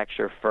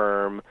architecture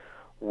firm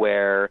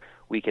where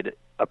we could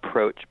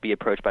be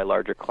approached by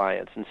larger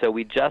clients. And so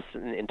we just,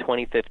 in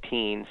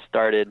 2015,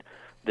 started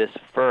this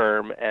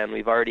firm, and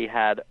we've already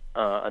had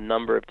a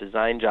number of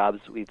design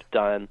jobs we've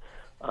done.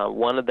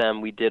 One of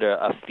them, we did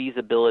a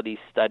feasibility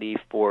study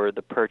for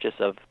the purchase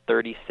of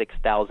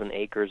 36,000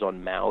 acres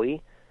on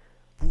Maui.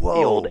 Whoa.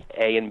 The old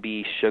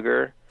A&B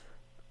sugar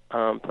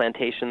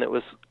plantation that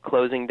was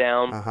closing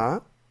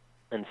down.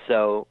 And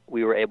so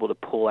we were able to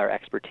pull our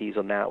expertise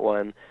on that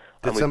one.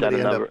 Did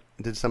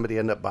somebody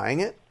end up buying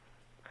it?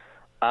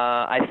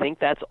 I think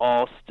that's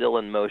all still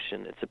in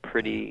motion. It's a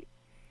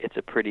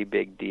pretty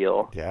big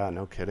deal. Yeah,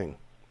 no kidding.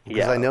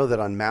 Because I know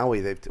that on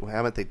Maui,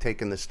 haven't they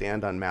taken the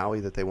stand on Maui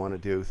that they want to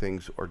do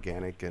things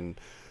organic and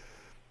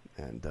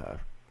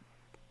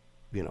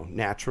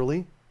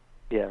naturally?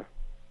 Yeah.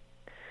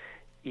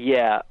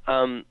 Yeah.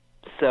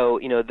 So,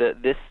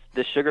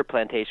 the sugar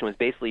plantation was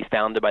basically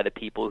founded by the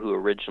people who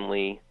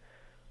originally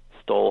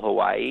stole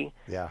Hawaii.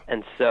 Yeah.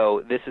 And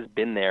so this has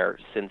been there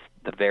since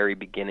the very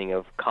beginning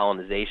of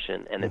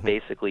colonization, and it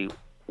basically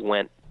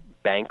went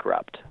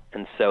bankrupt.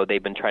 And so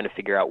they've been trying to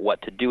figure out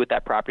what to do with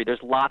that property.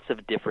 There's lots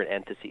of different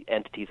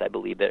entities, I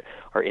believe, that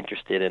are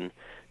interested in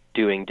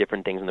doing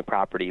different things on the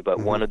property, but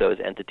one of those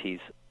entities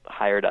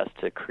hired us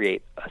to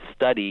create a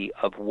study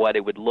of what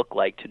it would look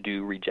like to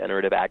do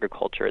regenerative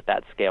agriculture at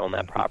that scale on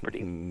that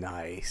property.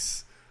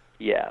 Nice.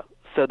 Yeah.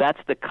 So that's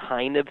the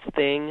kind of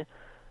thing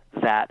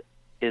that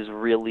is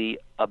really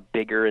a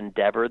bigger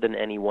endeavor than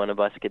any one of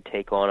us could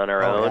take on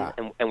our own.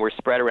 Yeah. And we're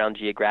spread around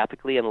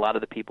geographically, and a lot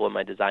of the people in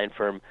my design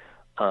firm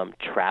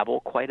travel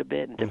quite a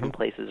bit in different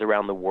places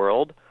around the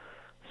world.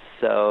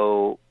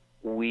 So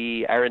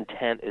our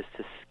intent is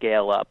to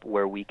scale up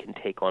where we can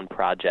take on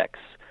projects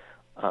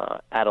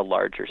at a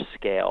larger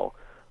scale,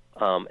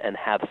 and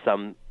have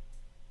some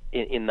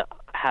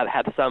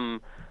have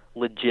some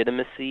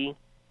legitimacy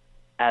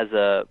as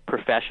a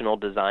professional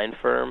design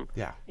firm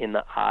in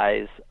the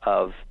eyes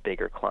of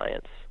bigger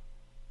clients.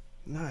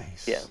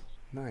 Nice. Yeah.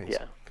 Nice.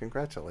 Yeah.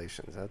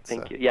 Congratulations.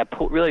 Thank you. Yeah,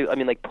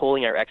 really,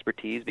 pulling our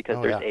expertise,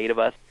 because there's 8 of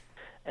us,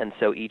 and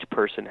so each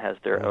person has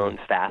their own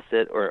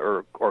facet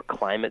or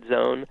climate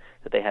zone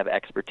that they have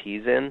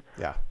expertise in.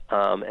 Yeah.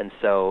 And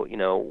so,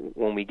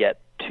 when we get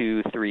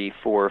 2, 3,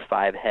 4,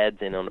 5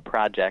 heads in on a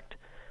project,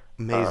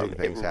 amazing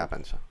things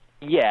happen.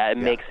 Yeah, it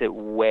makes it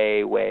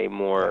way, way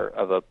more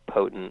of a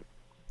potent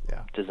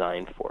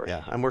design force.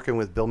 Yeah, I'm working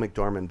with Bill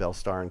McDorman, Bell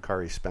Starr, and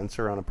Kari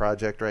Spencer on a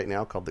project right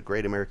now called the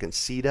Great American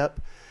Seed Up.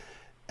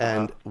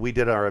 And we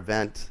did our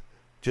event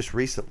just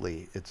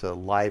recently. It's a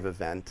live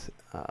event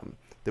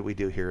that we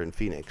do here in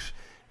Phoenix.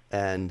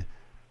 And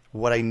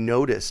what I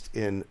noticed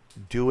in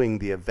doing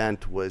the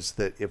event was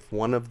that if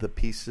one of the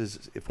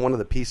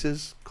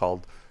pieces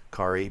called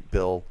Kari,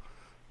 Bill,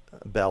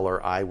 Bell,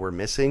 or I were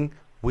missing,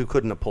 we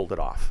couldn't have pulled it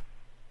off.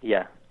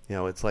 Yeah.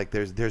 It's like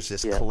there's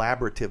this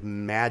collaborative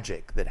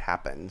magic that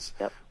happens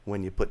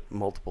when you put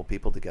multiple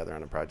people together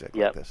on a project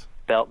like this.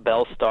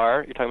 Bell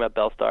Starr, you're talking about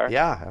Bell Starr?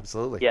 Yeah,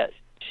 absolutely. Yeah,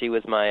 she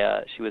was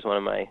one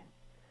of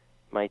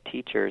my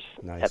teachers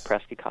at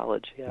Prescott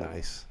College. Yeah.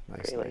 Nice.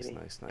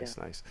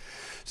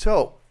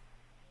 So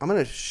I'm going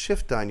to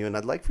shift on you, and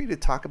I'd like for you to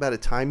talk about a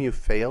time you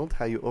failed,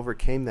 how you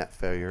overcame that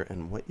failure,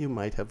 and what you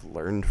might have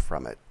learned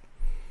from it.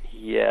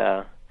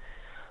 Yeah.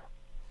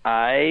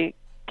 I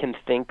can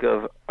think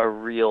of a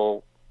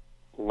real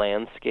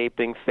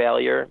landscaping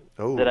failure.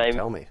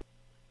 Tell me.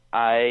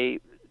 I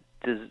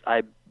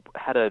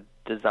had a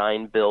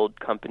design build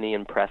company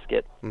in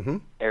Prescott,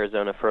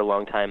 Arizona for a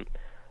long time,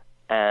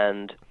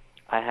 and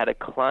I had a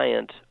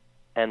client,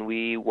 and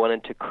we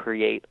wanted to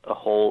create a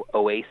whole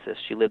oasis.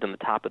 She lived on the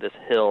top of this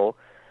hill,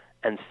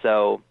 and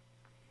so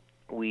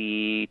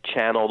we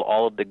channeled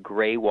all of the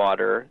gray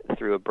water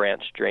through a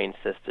branch drain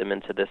system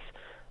into this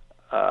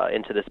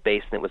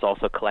basin. It was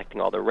also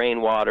collecting all the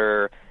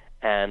rainwater,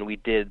 and we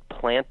did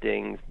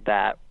plantings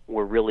that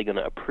were really going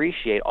to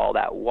appreciate all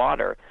that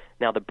water.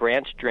 Now, the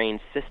branch drain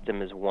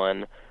system is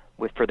one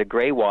for the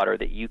gray water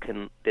the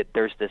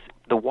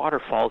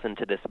water falls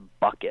into this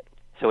bucket.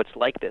 So it's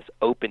like this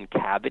open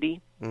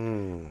cavity,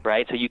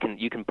 right? So you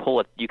can pull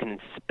it, you can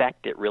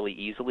inspect it really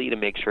easily to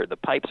make sure the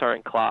pipes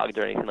aren't clogged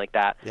or anything like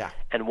that. Yeah.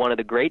 And one of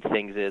the great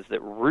things is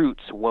that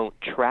roots won't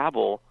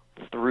travel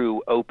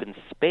through open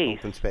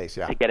space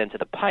to get into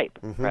the pipe,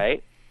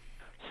 right?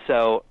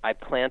 So I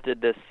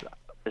planted this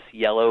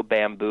yellow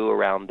bamboo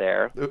around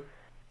there,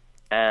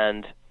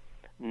 and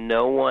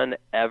no one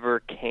ever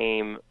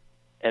came,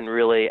 and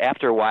really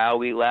after a while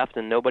we left,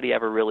 and nobody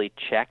ever really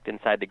checked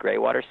inside the gray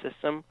water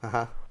system.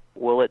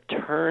 Well, it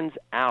turns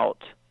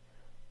out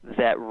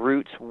that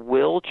roots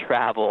will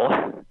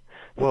travel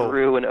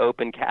through an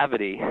open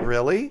cavity.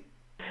 Really?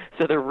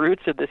 So the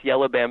roots of this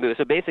yellow bamboo,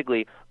 so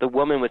basically the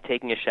woman was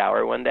taking a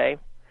shower one day,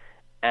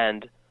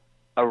 and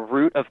a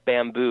root of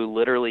bamboo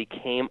literally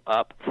came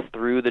up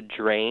through the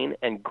drain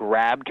and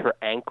grabbed her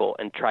ankle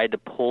and tried to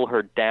pull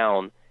her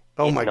down.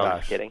 Oh my gosh. I'm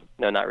just kidding.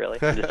 No, not really.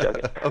 I'm just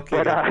joking.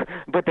 Okay.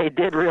 But they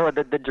did realize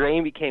that the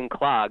drain became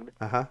clogged,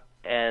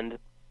 and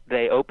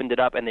they opened it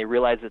up, and they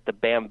realized that the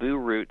bamboo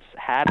roots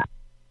had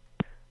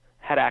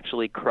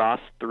actually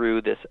crossed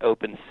through this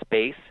open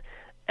space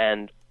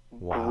and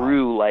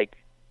grew like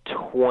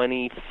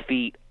 20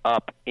 feet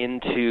up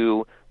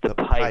into the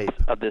pipes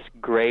of this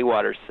gray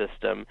water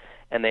system,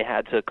 and they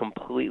had to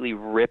completely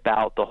rip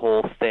out the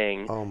whole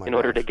thing in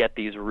order to get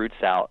these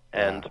roots out.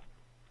 And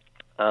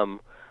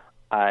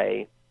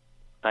I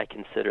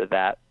consider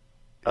that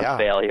a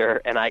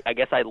failure. And I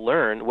guess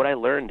what I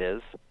learned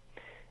is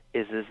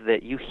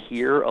that you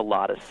hear a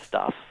lot of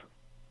stuff,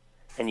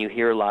 and you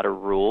hear a lot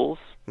of rules,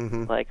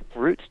 like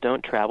roots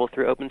don't travel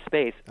through open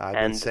space. I've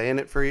been saying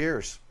it for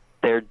years.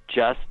 They're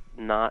just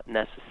not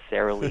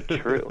necessarily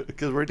true.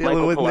 Because we're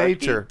dealing with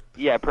nature.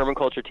 Yeah,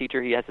 permaculture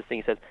teacher, he has this thing,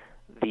 he says,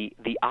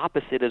 the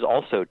opposite is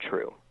also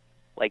true.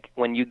 Like,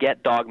 when you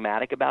get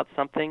dogmatic about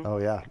something,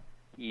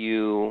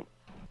 you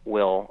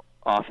will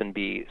often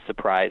be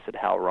surprised at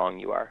how wrong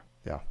you are.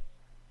 Yeah.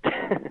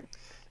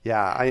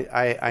 Yeah,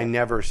 I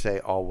never say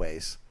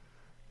always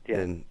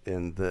in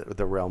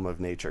the realm of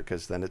nature,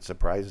 because then it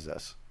surprises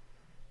us.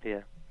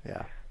 Yeah.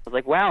 Yeah. I was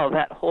like, wow,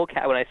 that whole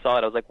when I saw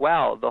it, I was like,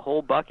 wow, the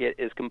whole bucket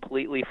is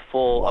completely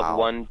full of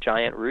one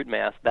giant root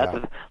mass. I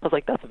was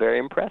like, that's very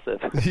impressive.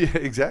 Yeah,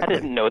 exactly. I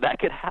didn't know that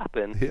could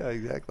happen. Yeah,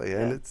 exactly.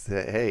 And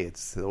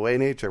it's the way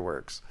nature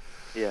works.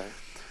 Yeah.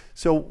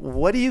 So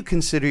what do you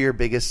consider your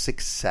biggest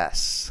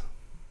success?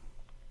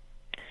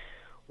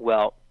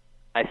 Well,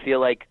 I feel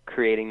like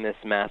creating this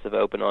massive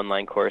open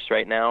online course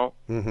right now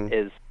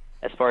is,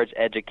 as far as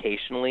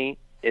educationally,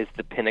 is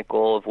the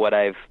pinnacle of what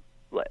I've,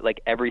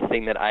 like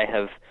everything that I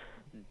have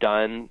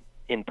done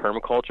in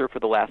permaculture for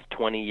the last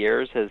 20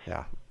 years has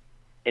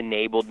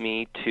enabled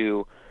me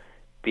to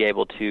be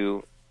able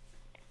to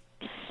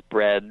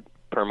spread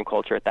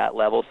permaculture at that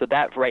level. So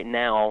that right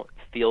now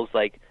feels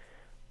like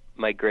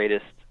my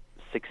greatest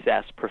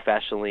success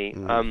professionally.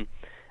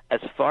 As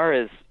far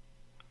as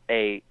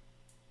a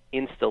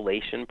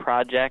installation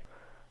project,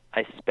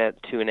 I spent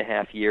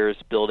 2.5 years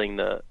building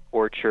the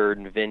orchard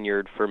and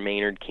vineyard for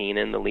Maynard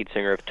Keenan, the lead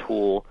singer of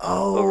Tool,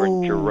 over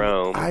in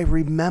Jerome. I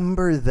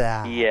remember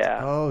that.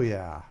 Yeah. Oh,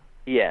 yeah.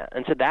 Yeah,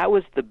 and so that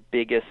was the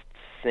biggest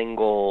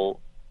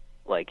single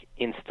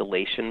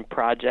installation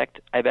project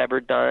I've ever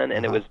done,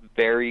 and it was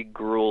very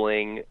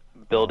grueling,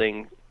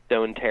 building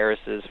stone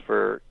terraces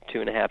for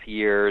 2.5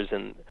 years,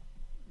 and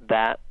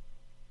that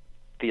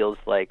feels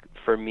like,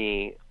 for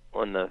me,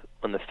 on the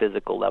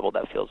physical level,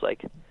 that feels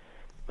like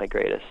my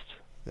greatest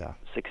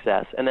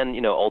success. And then,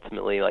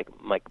 ultimately, like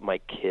my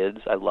kids,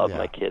 I love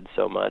my kids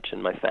so much,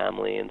 and my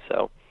family, and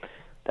so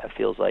that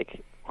feels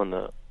like on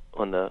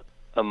the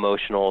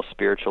emotional,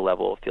 spiritual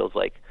level, it feels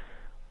like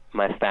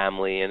my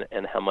family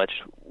and how much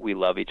we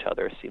love each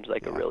other seems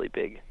like a really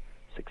big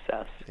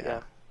success.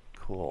 Yeah.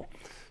 Cool.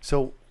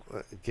 So,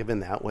 given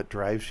that, what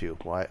drives you?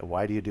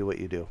 Why do you do what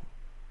you do?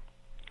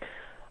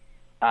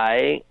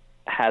 I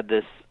had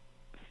this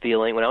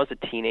feeling when I was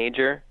a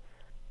teenager.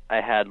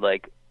 I had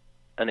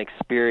an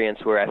experience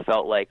where I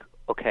felt like,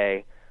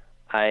 okay,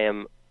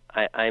 I'm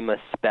a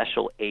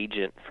special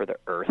agent for the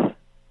earth,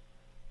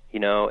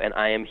 and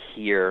I am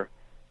here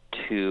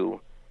to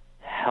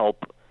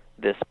help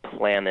this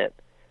planet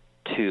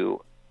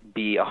to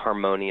be a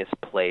harmonious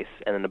place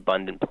and an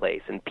abundant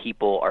place, and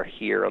people are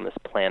here on this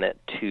planet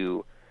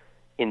to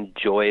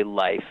enjoy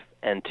life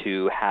and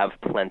to have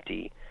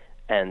plenty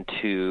and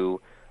to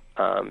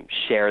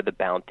share the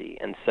bounty.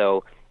 And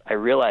so I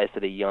realized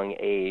at a young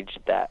age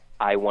that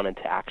I wanted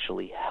to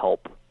actually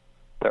help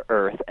the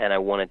earth, and I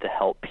wanted to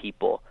help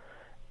people.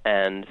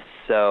 And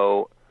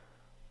so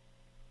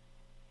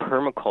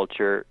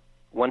permaculture,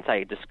 once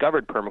I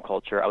discovered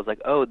permaculture, I was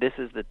like, oh, this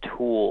is the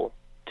tool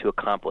to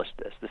accomplish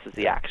this. This is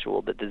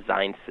the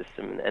design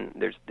system, and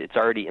it's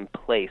already in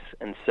place.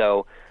 And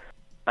so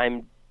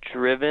I'm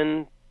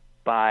driven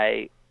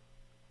by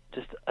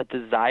just a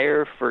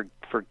desire for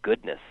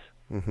goodness,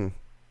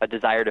 a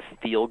desire to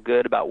feel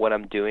good about what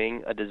I'm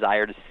doing, a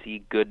desire to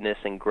see goodness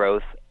and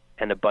growth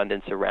and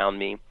abundance around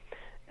me.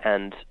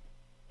 And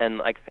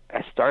I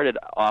started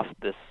off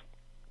this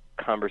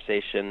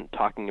conversation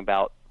talking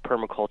about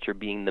permaculture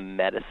being the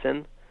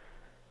medicine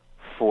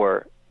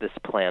for this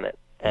planet.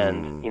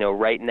 And,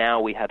 right now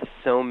we have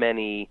so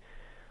many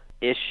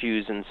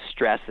issues and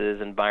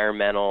stresses,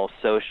 environmental,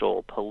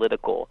 social,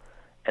 political,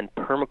 and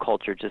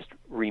permaculture just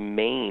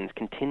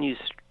continues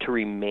to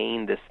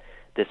remain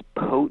this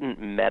potent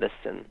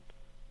medicine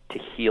to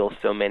heal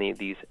so many of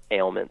these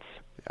ailments.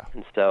 Yeah.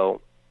 And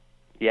so,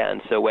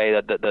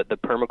 the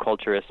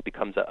permaculturist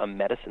becomes a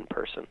medicine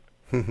person,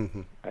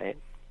 right?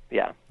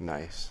 Yeah.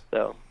 Nice.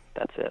 So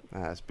that's it.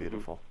 That's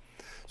beautiful.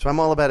 So I'm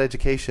all about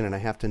education, and I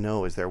have to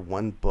know, is there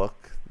one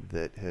book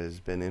that has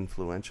been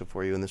influential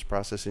for you in this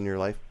process in your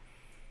life?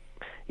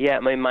 Yeah,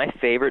 my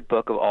favorite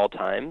book of all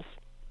times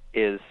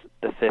is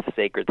The Fifth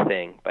Sacred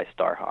Thing by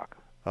Starhawk.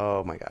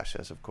 Oh my gosh,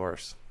 yes, of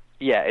course.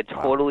 Yeah, it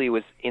totally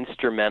was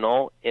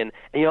instrumental in,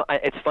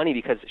 it's funny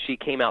because she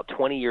came out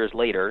 20 years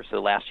later,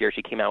 so last year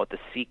she came out with the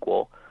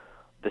sequel.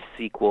 The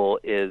sequel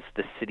is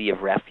The City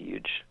of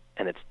Refuge,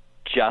 and it's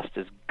just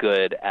as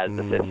good as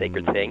The Fifth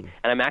Sacred Thing.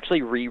 And I'm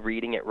actually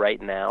rereading it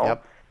right now.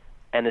 Yep.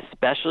 And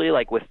especially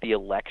with the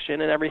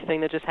election and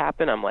everything that just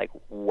happened, I'm like,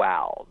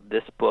 wow,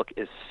 this book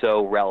is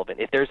so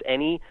relevant. If there's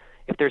any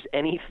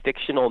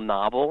fictional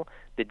novel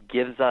that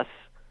gives us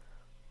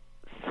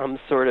some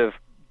sort of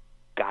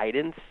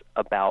guidance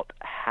about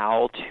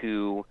how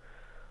to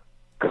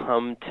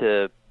come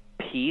to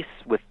peace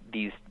with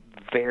these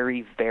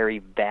very, very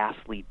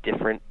vastly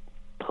different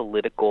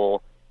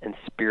political and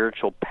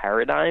spiritual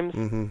paradigms,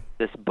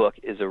 this book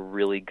is a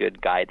really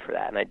good guide for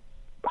that, and I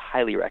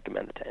highly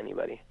recommend it to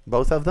anybody.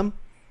 Both of them?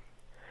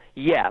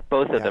 Yeah,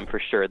 both of them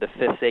for sure. The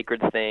Fifth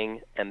Sacred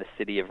Thing and The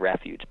City of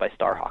Refuge by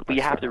Starhawk. But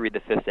you have to read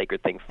The Fifth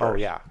Sacred Thing first. Oh,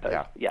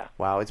 yeah.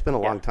 Wow, it's been a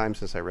long time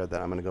since I read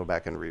that. I'm going to go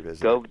back and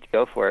revisit it.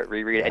 Go for it.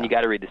 Reread it. And you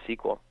got to read the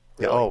sequel.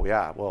 Really. Oh,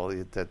 yeah. Well,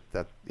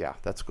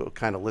 that's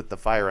kind of lit the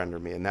fire under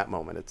me in that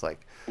moment. It's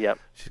like,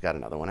 she's got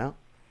another one out.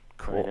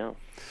 Cool. I know.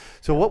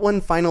 So what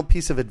one final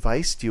piece of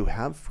advice do you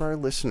have for our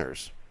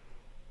listeners?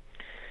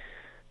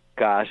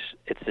 Gosh,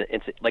 it's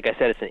like I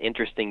said, it's an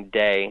interesting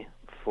day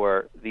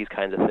for these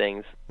kinds of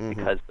things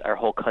because our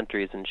whole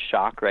country is in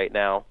shock right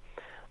now.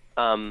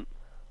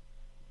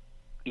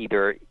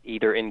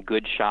 Either in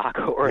good shock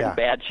or in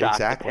bad shock,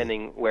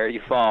 depending where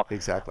you fall.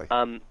 Exactly.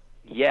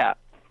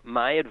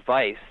 My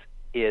advice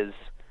is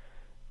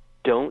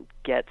don't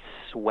get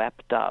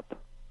swept up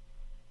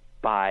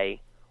by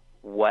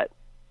what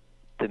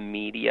the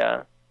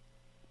media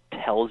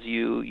tells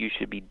you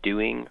should be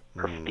doing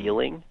or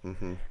feeling.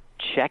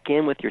 Check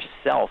in with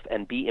yourself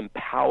and be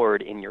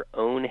empowered in your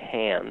own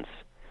hands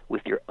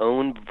with your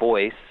own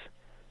voice,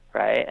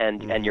 right?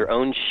 And your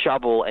own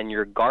shovel and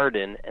your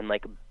garden, and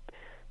like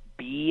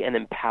be an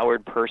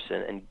empowered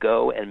person and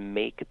go and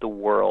make the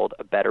world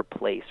a better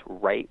place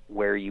right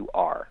where you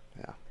are.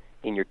 Yeah.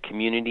 In your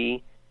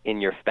community, in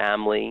your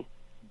family.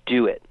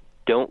 Do it.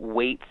 Don't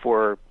wait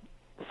for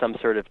some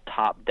sort of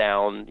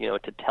top-down,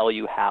 to tell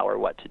you how or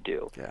what to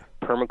do. Yeah.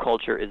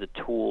 Permaculture is a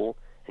tool,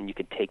 and you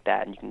can take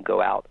that and you can go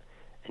out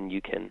and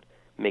you can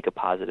make a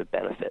positive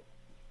benefit.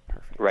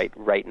 Perfect.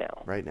 Right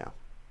now. Right now.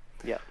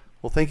 Yeah.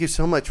 Well, thank you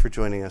so much for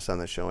joining us on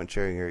the show and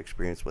sharing your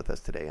experience with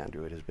us today,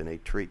 Andrew. It has been a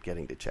treat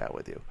getting to chat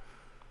with you.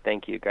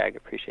 Thank you, Greg.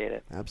 Appreciate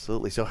it.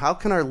 Absolutely. So how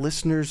can our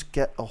listeners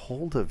get a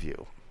hold of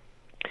you?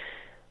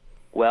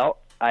 Well,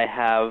 I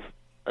have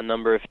a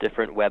number of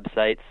different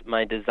websites.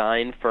 My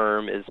design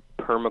firm is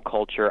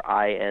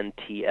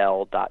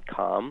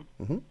permacultureintl.com.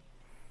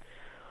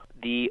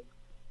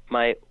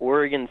 My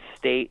Oregon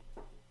State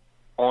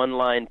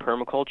online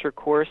permaculture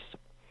course,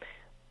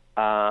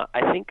 I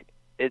think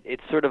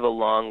it's sort of a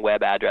long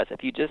web address.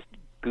 If you just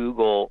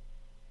Google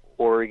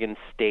Oregon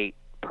State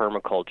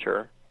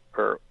permaculture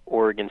or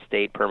Oregon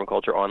State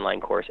permaculture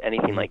online course,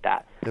 anything like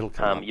that, it'll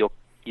come up.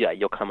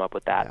 You'll come up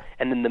with that. Yeah.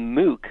 And then the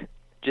MOOC,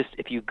 just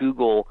if you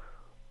Google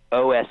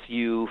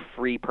OSU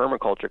free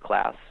permaculture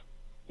class,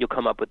 you'll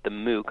come up with the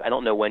MOOC. I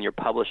don't know when you're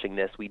publishing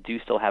this. We do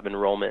still have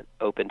enrollment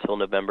open till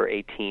November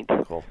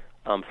 18th. Cool.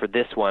 For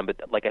this one, but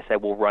like I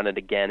said, we'll run it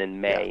again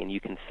in May, and you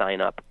can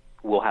sign up.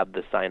 We'll have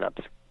the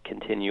sign-ups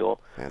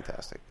continual.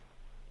 Fantastic.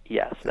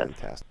 Yes.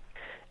 Fantastic.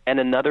 And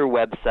another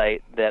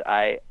website that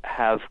I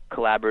have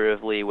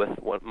collaboratively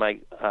with my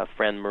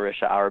friend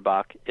Marisha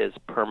Auerbach is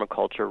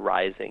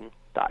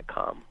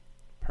permaculturerising.com.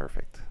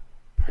 Perfect.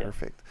 Yeah.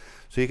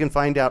 So you can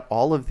find out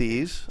all of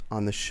these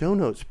on the show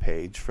notes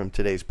page from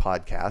today's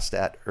podcast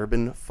at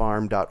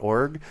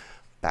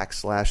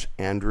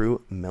urbanfarm.org/Andrew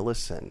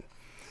Millison.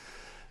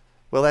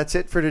 Well, that's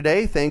it for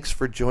today. Thanks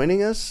for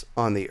joining us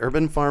on the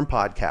Urban Farm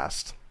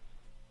Podcast.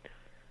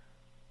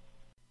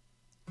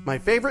 My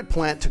favorite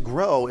plant to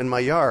grow in my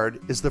yard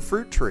is the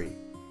fruit tree,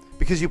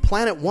 because you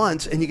plant it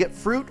once and you get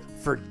fruit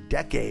for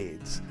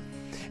decades.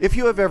 If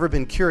you have ever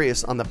been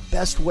curious on the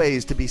best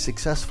ways to be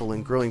successful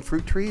in growing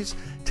fruit trees,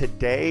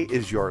 today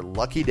is your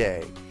lucky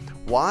day.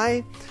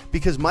 Why?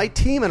 Because my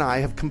team and I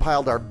have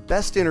compiled our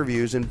best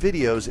interviews and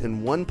videos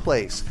in one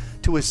place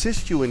to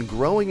assist you in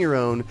growing your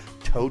own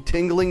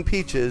toe-tingling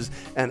peaches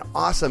and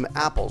awesome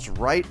apples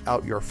right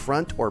out your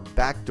front or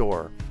back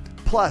door.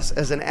 Plus,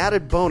 as an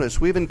added bonus,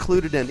 we've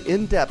included an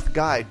in-depth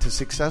guide to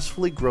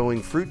successfully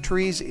growing fruit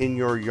trees in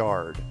your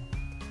yard.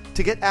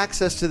 To get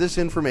access to this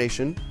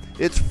information,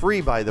 it's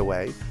free, by the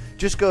way.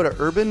 Just go to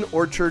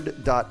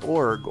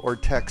urbanorchard.org or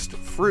text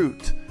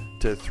FRUIT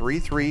to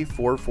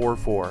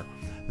 33444.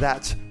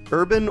 That's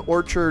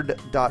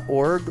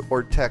urbanorchard.org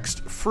or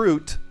text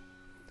FRUIT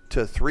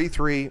to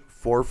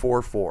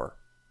 33444.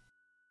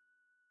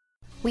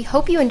 We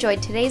hope you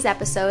enjoyed today's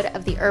episode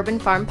of the Urban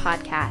Farm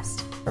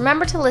Podcast.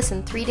 Remember to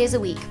listen 3 days a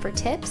week for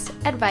tips,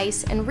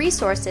 advice, and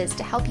resources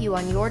to help you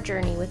on your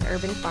journey with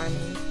urban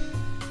farming.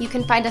 You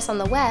can find us on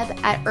the web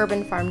at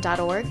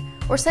urbanfarm.org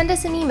or send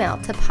us an email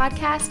to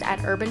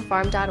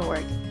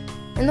podcast@urbanfarm.org.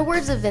 In the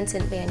words of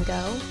Vincent van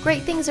Gogh,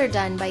 great things are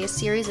done by a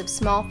series of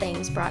small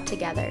things brought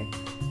together.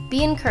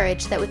 Be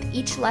encouraged that with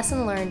each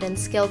lesson learned and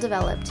skill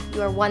developed,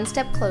 you are one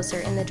step closer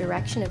in the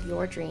direction of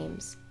your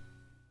dreams.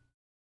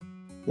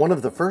 One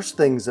of the first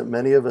things that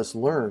many of us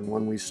learn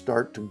when we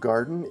start to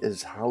garden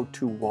is how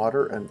to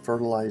water and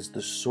fertilize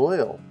the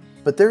soil.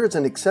 But there is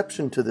an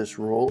exception to this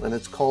rule, and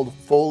it's called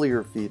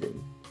foliar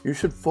feeding. You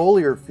should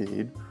foliar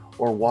feed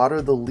or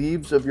water the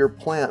leaves of your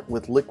plant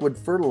with liquid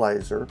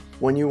fertilizer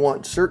when you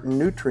want certain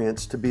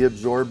nutrients to be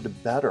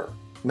absorbed better.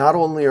 Not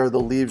only are the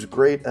leaves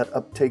great at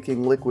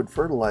uptaking liquid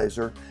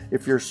fertilizer,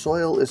 if your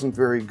soil isn't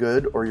very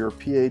good or your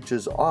pH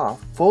is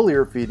off,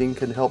 foliar feeding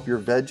can help your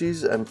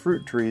veggies and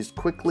fruit trees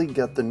quickly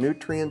get the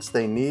nutrients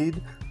they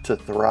need to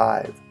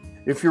thrive.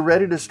 If you're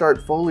ready to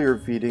start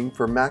foliar feeding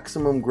for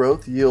maximum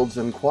growth, yields,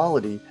 and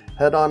quality,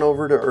 head on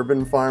over to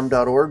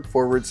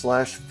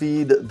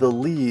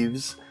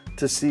urbanfarm.org/feed-the-leaves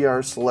to see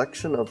our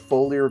selection of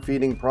foliar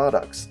feeding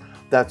products.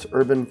 That's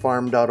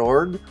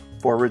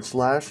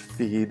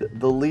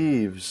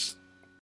urbanfarm.org/feed-the-leaves.